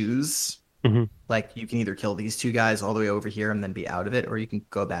choose. Mm-hmm. Like you can either kill these two guys all the way over here and then be out of it, or you can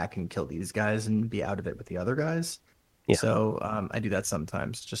go back and kill these guys and be out of it with the other guys. Yeah. So I do that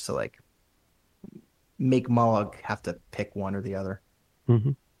sometimes just to like make Molag have to pick one or the other.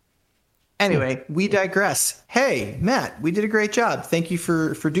 Mm-hmm. Anyway, we digress. Hey, Matt, we did a great job. Thank you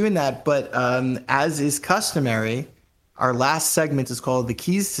for doing that. But as is customary, our last segment is called the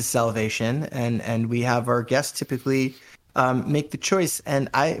Keys to Salvation, and we have our guests typically make the choice.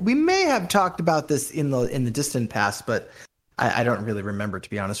 And we may have talked about this in the distant past, but I don't really remember, to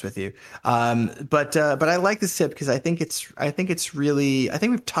be honest with you. But I like this tip because I think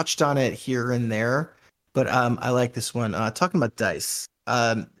we've touched on it here and there, but I like this one. Talking about dice.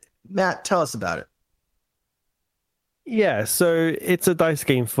 Matt, tell us about it. Yeah, so it's a dice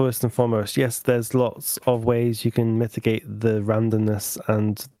game first and foremost. Yes, there's lots of ways you can mitigate the randomness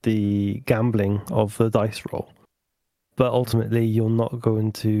and the gambling of the dice roll. But ultimately, you're not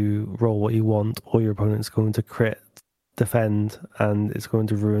going to roll what you want, or your opponent's going to crit, defend, and it's going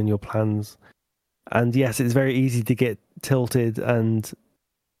to ruin your plans. And yes, it's very easy to get tilted, and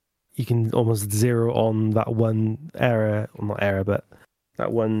you can almost zero on that one error, or not error, but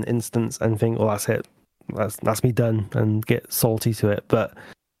that one instance and think, well, that's it. That's me done, and get salty to it. But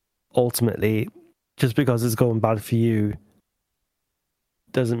ultimately, just because it's going bad for you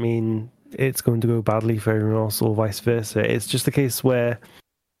doesn't mean it's going to go badly for everyone else or vice versa. It's just a case where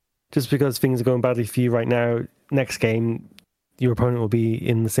just because things are going badly for you right now, next game, your opponent will be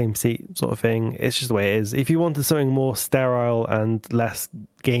in the same seat sort of thing. It's just the way it is. If you wanted something more sterile and less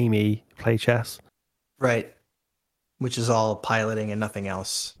gamey, play chess. Right. Which is all piloting and nothing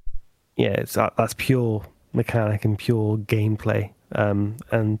else. Yeah, that's pure mechanic and pure gameplay.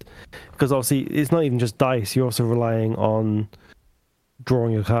 And because obviously it's not even just dice, you're also relying on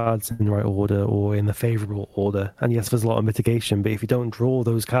drawing your cards in the right order or in the favorable order. And yes, there's a lot of mitigation, but if you don't draw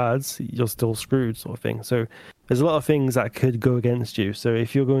those cards, you're still screwed, sort of thing. So there's a lot of things that could go against you. So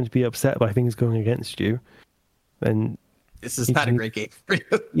if you're going to be upset by things going against you, then this is not a great game for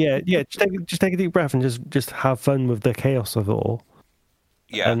you. Yeah. Just take a deep breath and just have fun with the chaos of it all.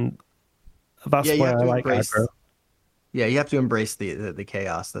 Yeah. And that's why I like aggro. Yeah, you have to embrace the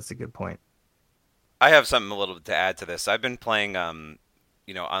chaos. That's a good point. I have something a little bit to add to this. I've been playing,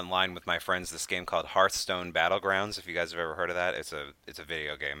 online with my friends this game called Hearthstone Battlegrounds. If you guys have ever heard of that, it's a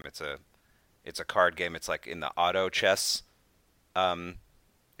video game. It's a card game. It's like in the auto chess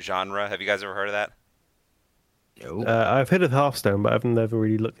genre. Have you guys ever heard of that? No. I've heard of Hearthstone, but I've never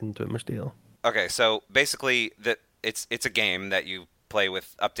really looked into it much deal. Okay, so basically, it's a game that you play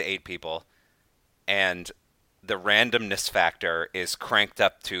with up to 8 people, and the randomness factor is cranked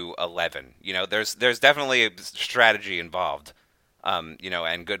up to 11. There's definitely a strategy involved,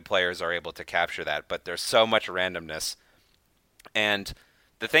 and good players are able to capture that. But there's so much randomness, and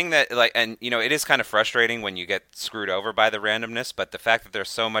the thing that it is kind of frustrating when you get screwed over by the randomness. But the fact that there's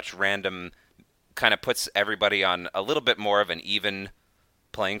so much random kind of puts everybody on a little bit more of an even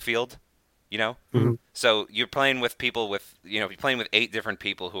playing field. Mm-hmm. So you're playing with people you're playing with 8 different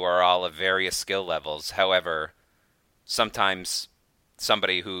people who are all of various skill levels. However, sometimes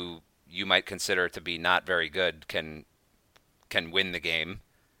somebody who you might consider to be not very good can win the game,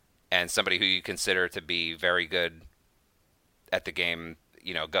 and somebody who you consider to be very good at the game,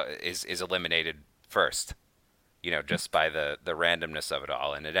 is eliminated first, just by the randomness of it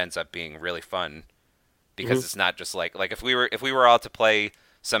all, and it ends up being really fun because it's not just like if we were all to play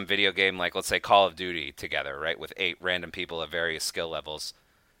some video game, like let's say Call of Duty together, right, with 8 random people of various skill levels,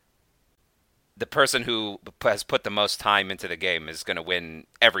 the person who has put the most time into the game is going to win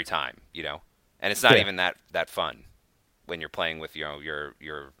every time, and it's not even that fun when you're playing with your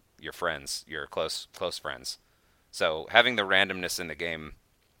friends, your close friends. So having the randomness in the game,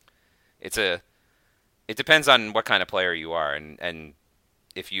 it depends on what kind of player you are, and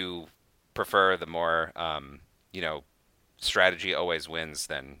if you prefer the more strategy always wins,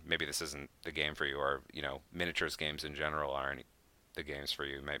 then maybe this isn't the game for you, or miniatures games in general aren't the games for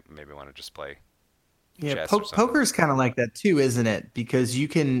you. Maybe want to just play chess or something. Poker's kind of like that too, isn't it? Because you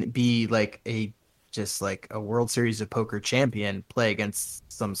can be like a World Series of Poker champion, play against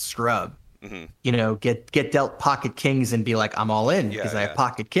some scrub. get dealt pocket kings and be like, I'm all in because I have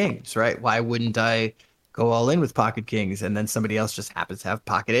pocket kings, right? Why wouldn't I go all in with pocket kings? And then somebody else just happens to have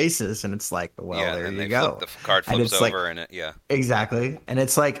pocket aces, and it's like, well, there you go. The card flips over, and exactly. And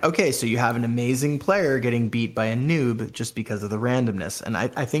it's like, okay, so you have an amazing player getting beat by a noob just because of the randomness, and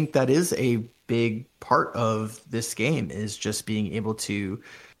I think that is a big part of this game, is just being able to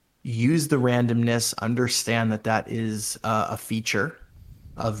use the randomness, understand that is a feature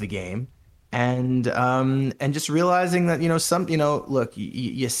of the game, and just realizing that look,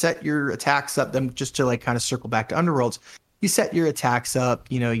 you set your attacks up. Them just to like kind of circle back to Underworlds, you set your attacks up,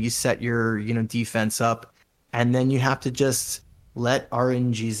 you set your defense up, and then you have to just let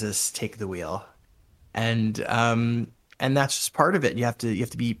RNGesus take the wheel, and that's just part of it. You have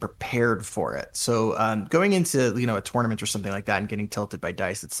to be prepared for it. So going into a tournament or something like that and getting tilted by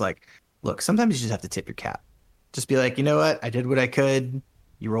dice, it's like, look, sometimes you just have to tip your cap. Just be like, you know what, I did what I could.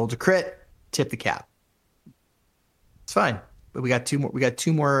 You rolled a crit, tip the cap. It's fine. But we got two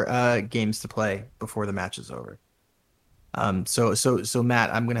more games to play before the match is over. So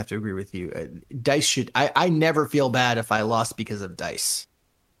Matt, I'm gonna have to agree with you. Dice should. I never feel bad if I lost because of dice,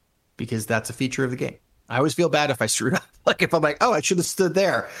 because that's a feature of the game. I always feel bad if I screwed up. Like if I'm like, oh, I should have stood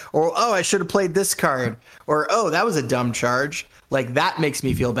there, or oh, I should have played this card, or oh, that was a dumb charge. Like that makes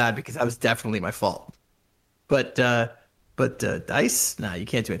me feel bad because that was definitely my fault. But dice, nah, you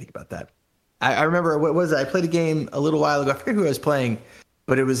can't do anything about that. I remember, what was it? I played a game a little while ago. I forget who I was playing,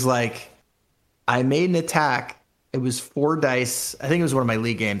 but it was like I made an attack. It was 4 dice. I think it was one of my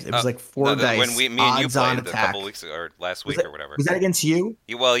league games. It was like 4 dice. When me and you played a couple weeks ago, or last week or whatever. Was that against you?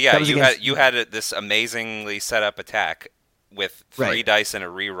 Well, yeah, you had this amazingly set up attack with 3 dice and a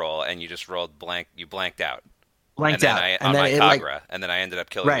reroll, and you just rolled blank. You blanked out. On my Khagra, and then I ended up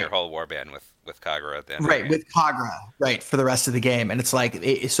killing your whole warband with Khagra at the end. Right, with Khagra, for the rest of the game. And it's like,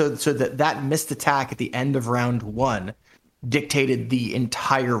 so that missed attack at the end of round 1 dictated the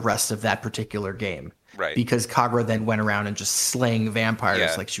entire rest of that particular game. Right. Because Khagra then went around and just slaying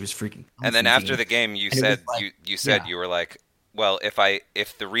vampires like she was freaking. And then after the game, you said you were like, well,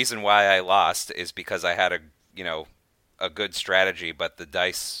 if the reason why I lost is because I had a good strategy, but the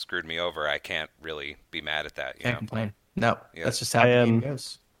dice screwed me over, I can't really be mad at that. Can't complain. No, that's just how the game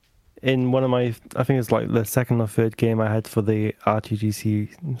goes. In one of my, I think it's like the second or third game I had for the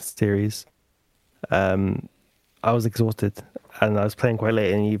RTGC series, I was exhausted and I was playing quite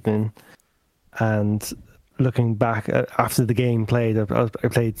late in the evening. And looking back after the game played, I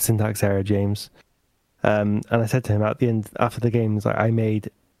played Syntax Error James, and I said to him at the end after the game, I made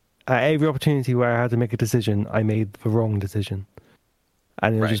at every opportunity where I had to make a decision, I made the wrong decision,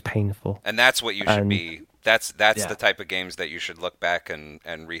 and it was just painful. And that's what you should be. That's the type of games that you should look back and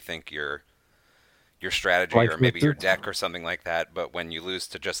rethink your strategy or maybe your deck or something like that. But when you lose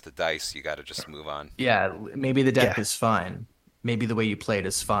to just the dice, you got to just move on. Yeah, maybe the deck is fine. Maybe the way you played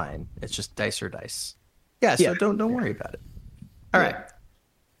is fine. It's just dice or dice. Yeah, so don't worry about it. All right.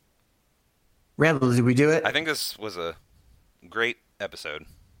 Randall, did we do it? I think this was a great episode.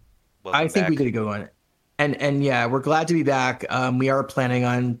 I think we did a good one. And yeah, we're glad to be back. We are planning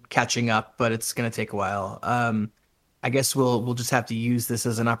on catching up, but it's going to take a while. I guess we'll just have to use this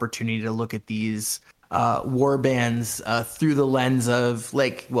as an opportunity to look at these war bands through the lens of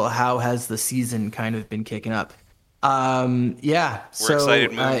like, well, how has the season kind of been kicking up? We're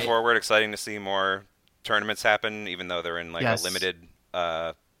excited moving forward. Exciting to see more tournaments happen, even though they're in like a limited,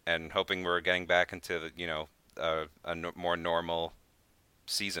 and hoping we're getting back into the, a more normal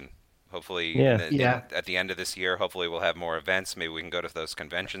season. Hopefully, at the end of this year, hopefully we'll have more events. Maybe we can go to those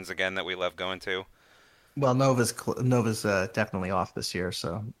conventions again that we love going to. Well, Nova's definitely off this year,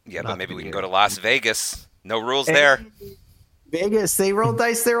 so yeah, but maybe we can go to Las Vegas. No rules there. Vegas, they roll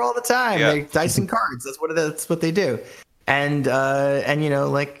dice there all the time. Yeah. They dice and cards. That's what they do. And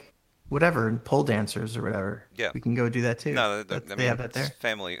like whatever, pole dancers or whatever. Yeah, we can go do that too. No, they have that there.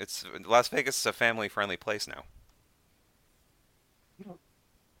 Family. It's Las Vegas is a family-friendly place now.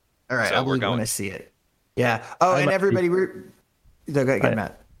 All right, I'll believe it when I see it. Yeah. Oh, and everybody, go ahead,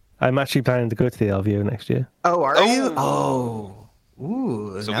 Matt. I'm actually planning to go to the LVO next year. Oh, are you? Oh,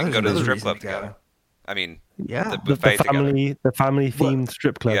 ooh. So we can go to the strip club together. I mean, yeah, the family themed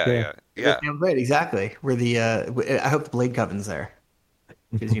strip club. Yeah. Right, exactly. We're the. I hope the Blade Coven's there,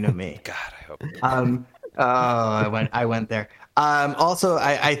 because you know me. God, I hope. I went there. Also,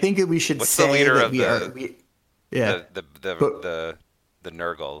 I think that we should What's say the leader that of we are. The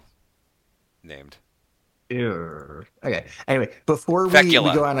Nurgle named. Okay. Anyway, before we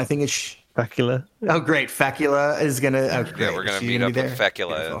go on, I think it's Fecula. Oh, great! Fecula is gonna. Oh, great. Yeah, we're gonna meet up with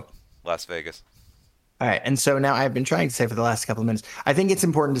Fecula in Las Vegas. All right, and so now I've been trying to say for the last couple of minutes. I think it's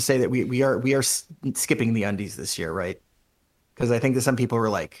important to say that we are skipping the undies this year, right? Because I think that some people were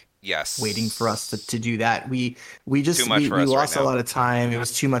like, yes, waiting for us to do that. We lost a lot of time. It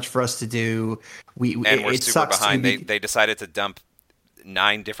was too much for us to do. We're super behind. They decided to dump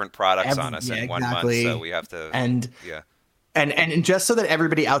 9 different products on us in 1 month, so we have to. And just so that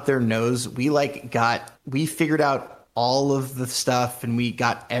everybody out there knows, we figured out all of the stuff, and we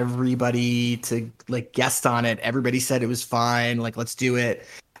got everybody to like guest on it. Everybody said it was fine. Like, let's do it.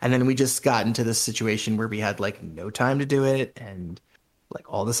 And then we just got into this situation where we had like no time to do it, and like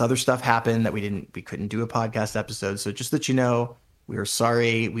all this other stuff happened that we couldn't do a podcast episode. So just that you know, we are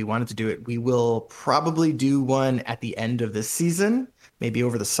sorry. We wanted to do it. We will probably do one at the end of this season, maybe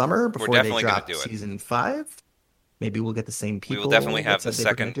over the summer before they drop season 5. Maybe we'll get the same people. We will definitely have the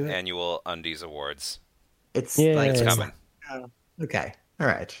second annual Undies Awards. It's coming. Okay. All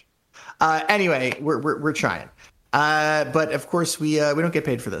right. Anyway, we're trying. But of course we don't get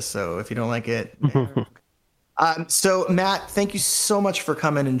paid for this. So if you don't like it. So Matt, thank you so much for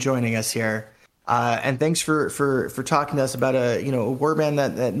coming and joining us here. And thanks for talking to us about a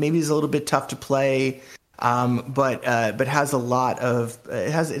warband that maybe is a little bit tough to play. But has a lot of,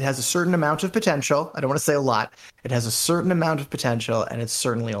 it has a certain amount of potential. I don't want to say a lot. It has a certain amount of potential, and it's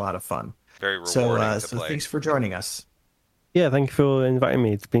certainly a lot of fun. Very rewarding to so play. Thanks for joining us. Yeah, thank you for inviting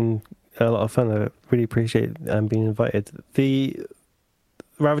me. It's been a lot of fun. I really appreciate being invited. The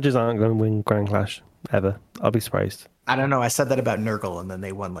Ravagers aren't going to win Grand Clash ever. I'll be surprised. I don't know. I said that about Nurgle, and then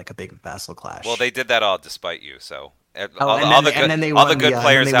they won like a big Vassal Clash. All they did that all despite you. So all the good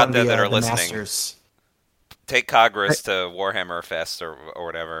players out there that are listening, Masters. Take Khagras to Warhammer Fest or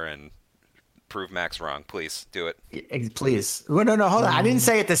whatever and prove Max wrong. Please do it. Please. No, hold on. I didn't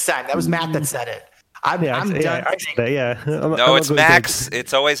say it this time. That was Matt that said it. I'm done. No, it's Max.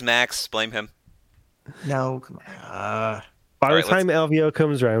 It's always Max. Blame him. No, come on. By the time LVO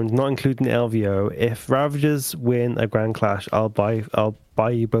comes around, not including LVO, if Ravagers win a Grand Clash, I'll buy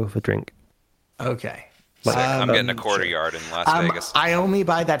you both a drink. Okay. I'm getting a quarter yard in Las Vegas. I only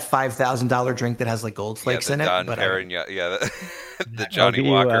buy that $5,000 drink that has like gold flakes in it. The Johnny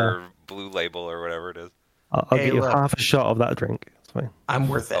Walker Blue Label or whatever it is. I'll give you half a shot of that drink. It's fine. I'm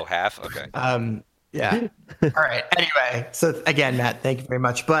worth it. Oh, half? Okay. Yeah. All right. Anyway, so again, Matt, thank you very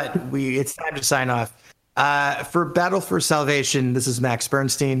much. But it's time to sign off. For Battle for Salvation, this is Max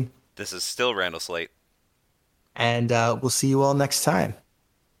Bernstein. This is still Randall Slate. And we'll see you all next time.